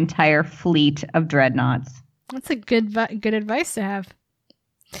miss an entire fleet of dreadnoughts. That's a good advice to have.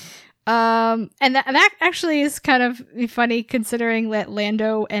 And that actually is kind of funny, considering that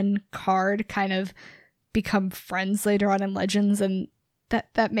Lando and Card kind of become friends later on in Legends, and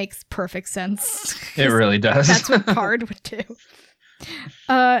that makes perfect sense. It really does. That's what Card would do.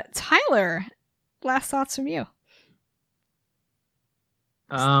 Tyler, last thoughts from you.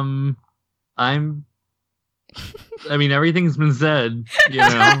 Everything's been said,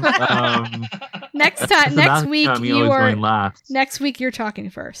 Next week you're talking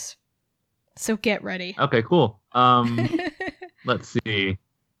first. So get ready. Okay, cool. Let's see.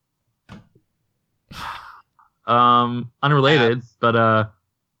 Unrelated, but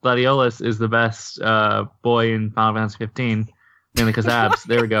Gladiolus is the best boy in Final Fantasy 15. Mainly because abs.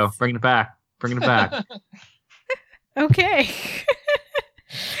 There we go. Bringing it back. Okay.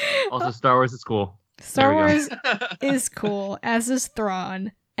 Also, Star Wars is cool. Star Wars is cool, as is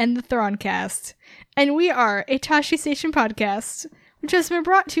Thrawn and the Thrawncast. And we are a Tashi Station podcast, which has been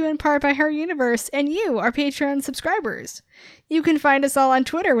brought to you in part by Her Universe and you, our Patreon subscribers. You can find us all on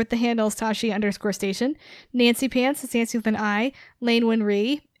Twitter with the handles Tashi_Station, Nancy Pants, that's Nancy with an I, Lane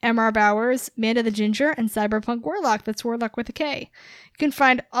Winry, MR Bowers, Manda the Ginger, and Cyberpunk Warlock, that's Warlock with a K. You can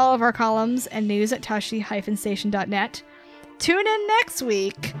find all of our columns and news at Tashi-Station.net. Tune in next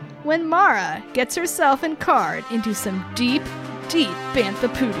week when Mara gets herself and Card into some deep, deep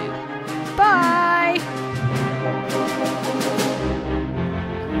Bantha Poodoo.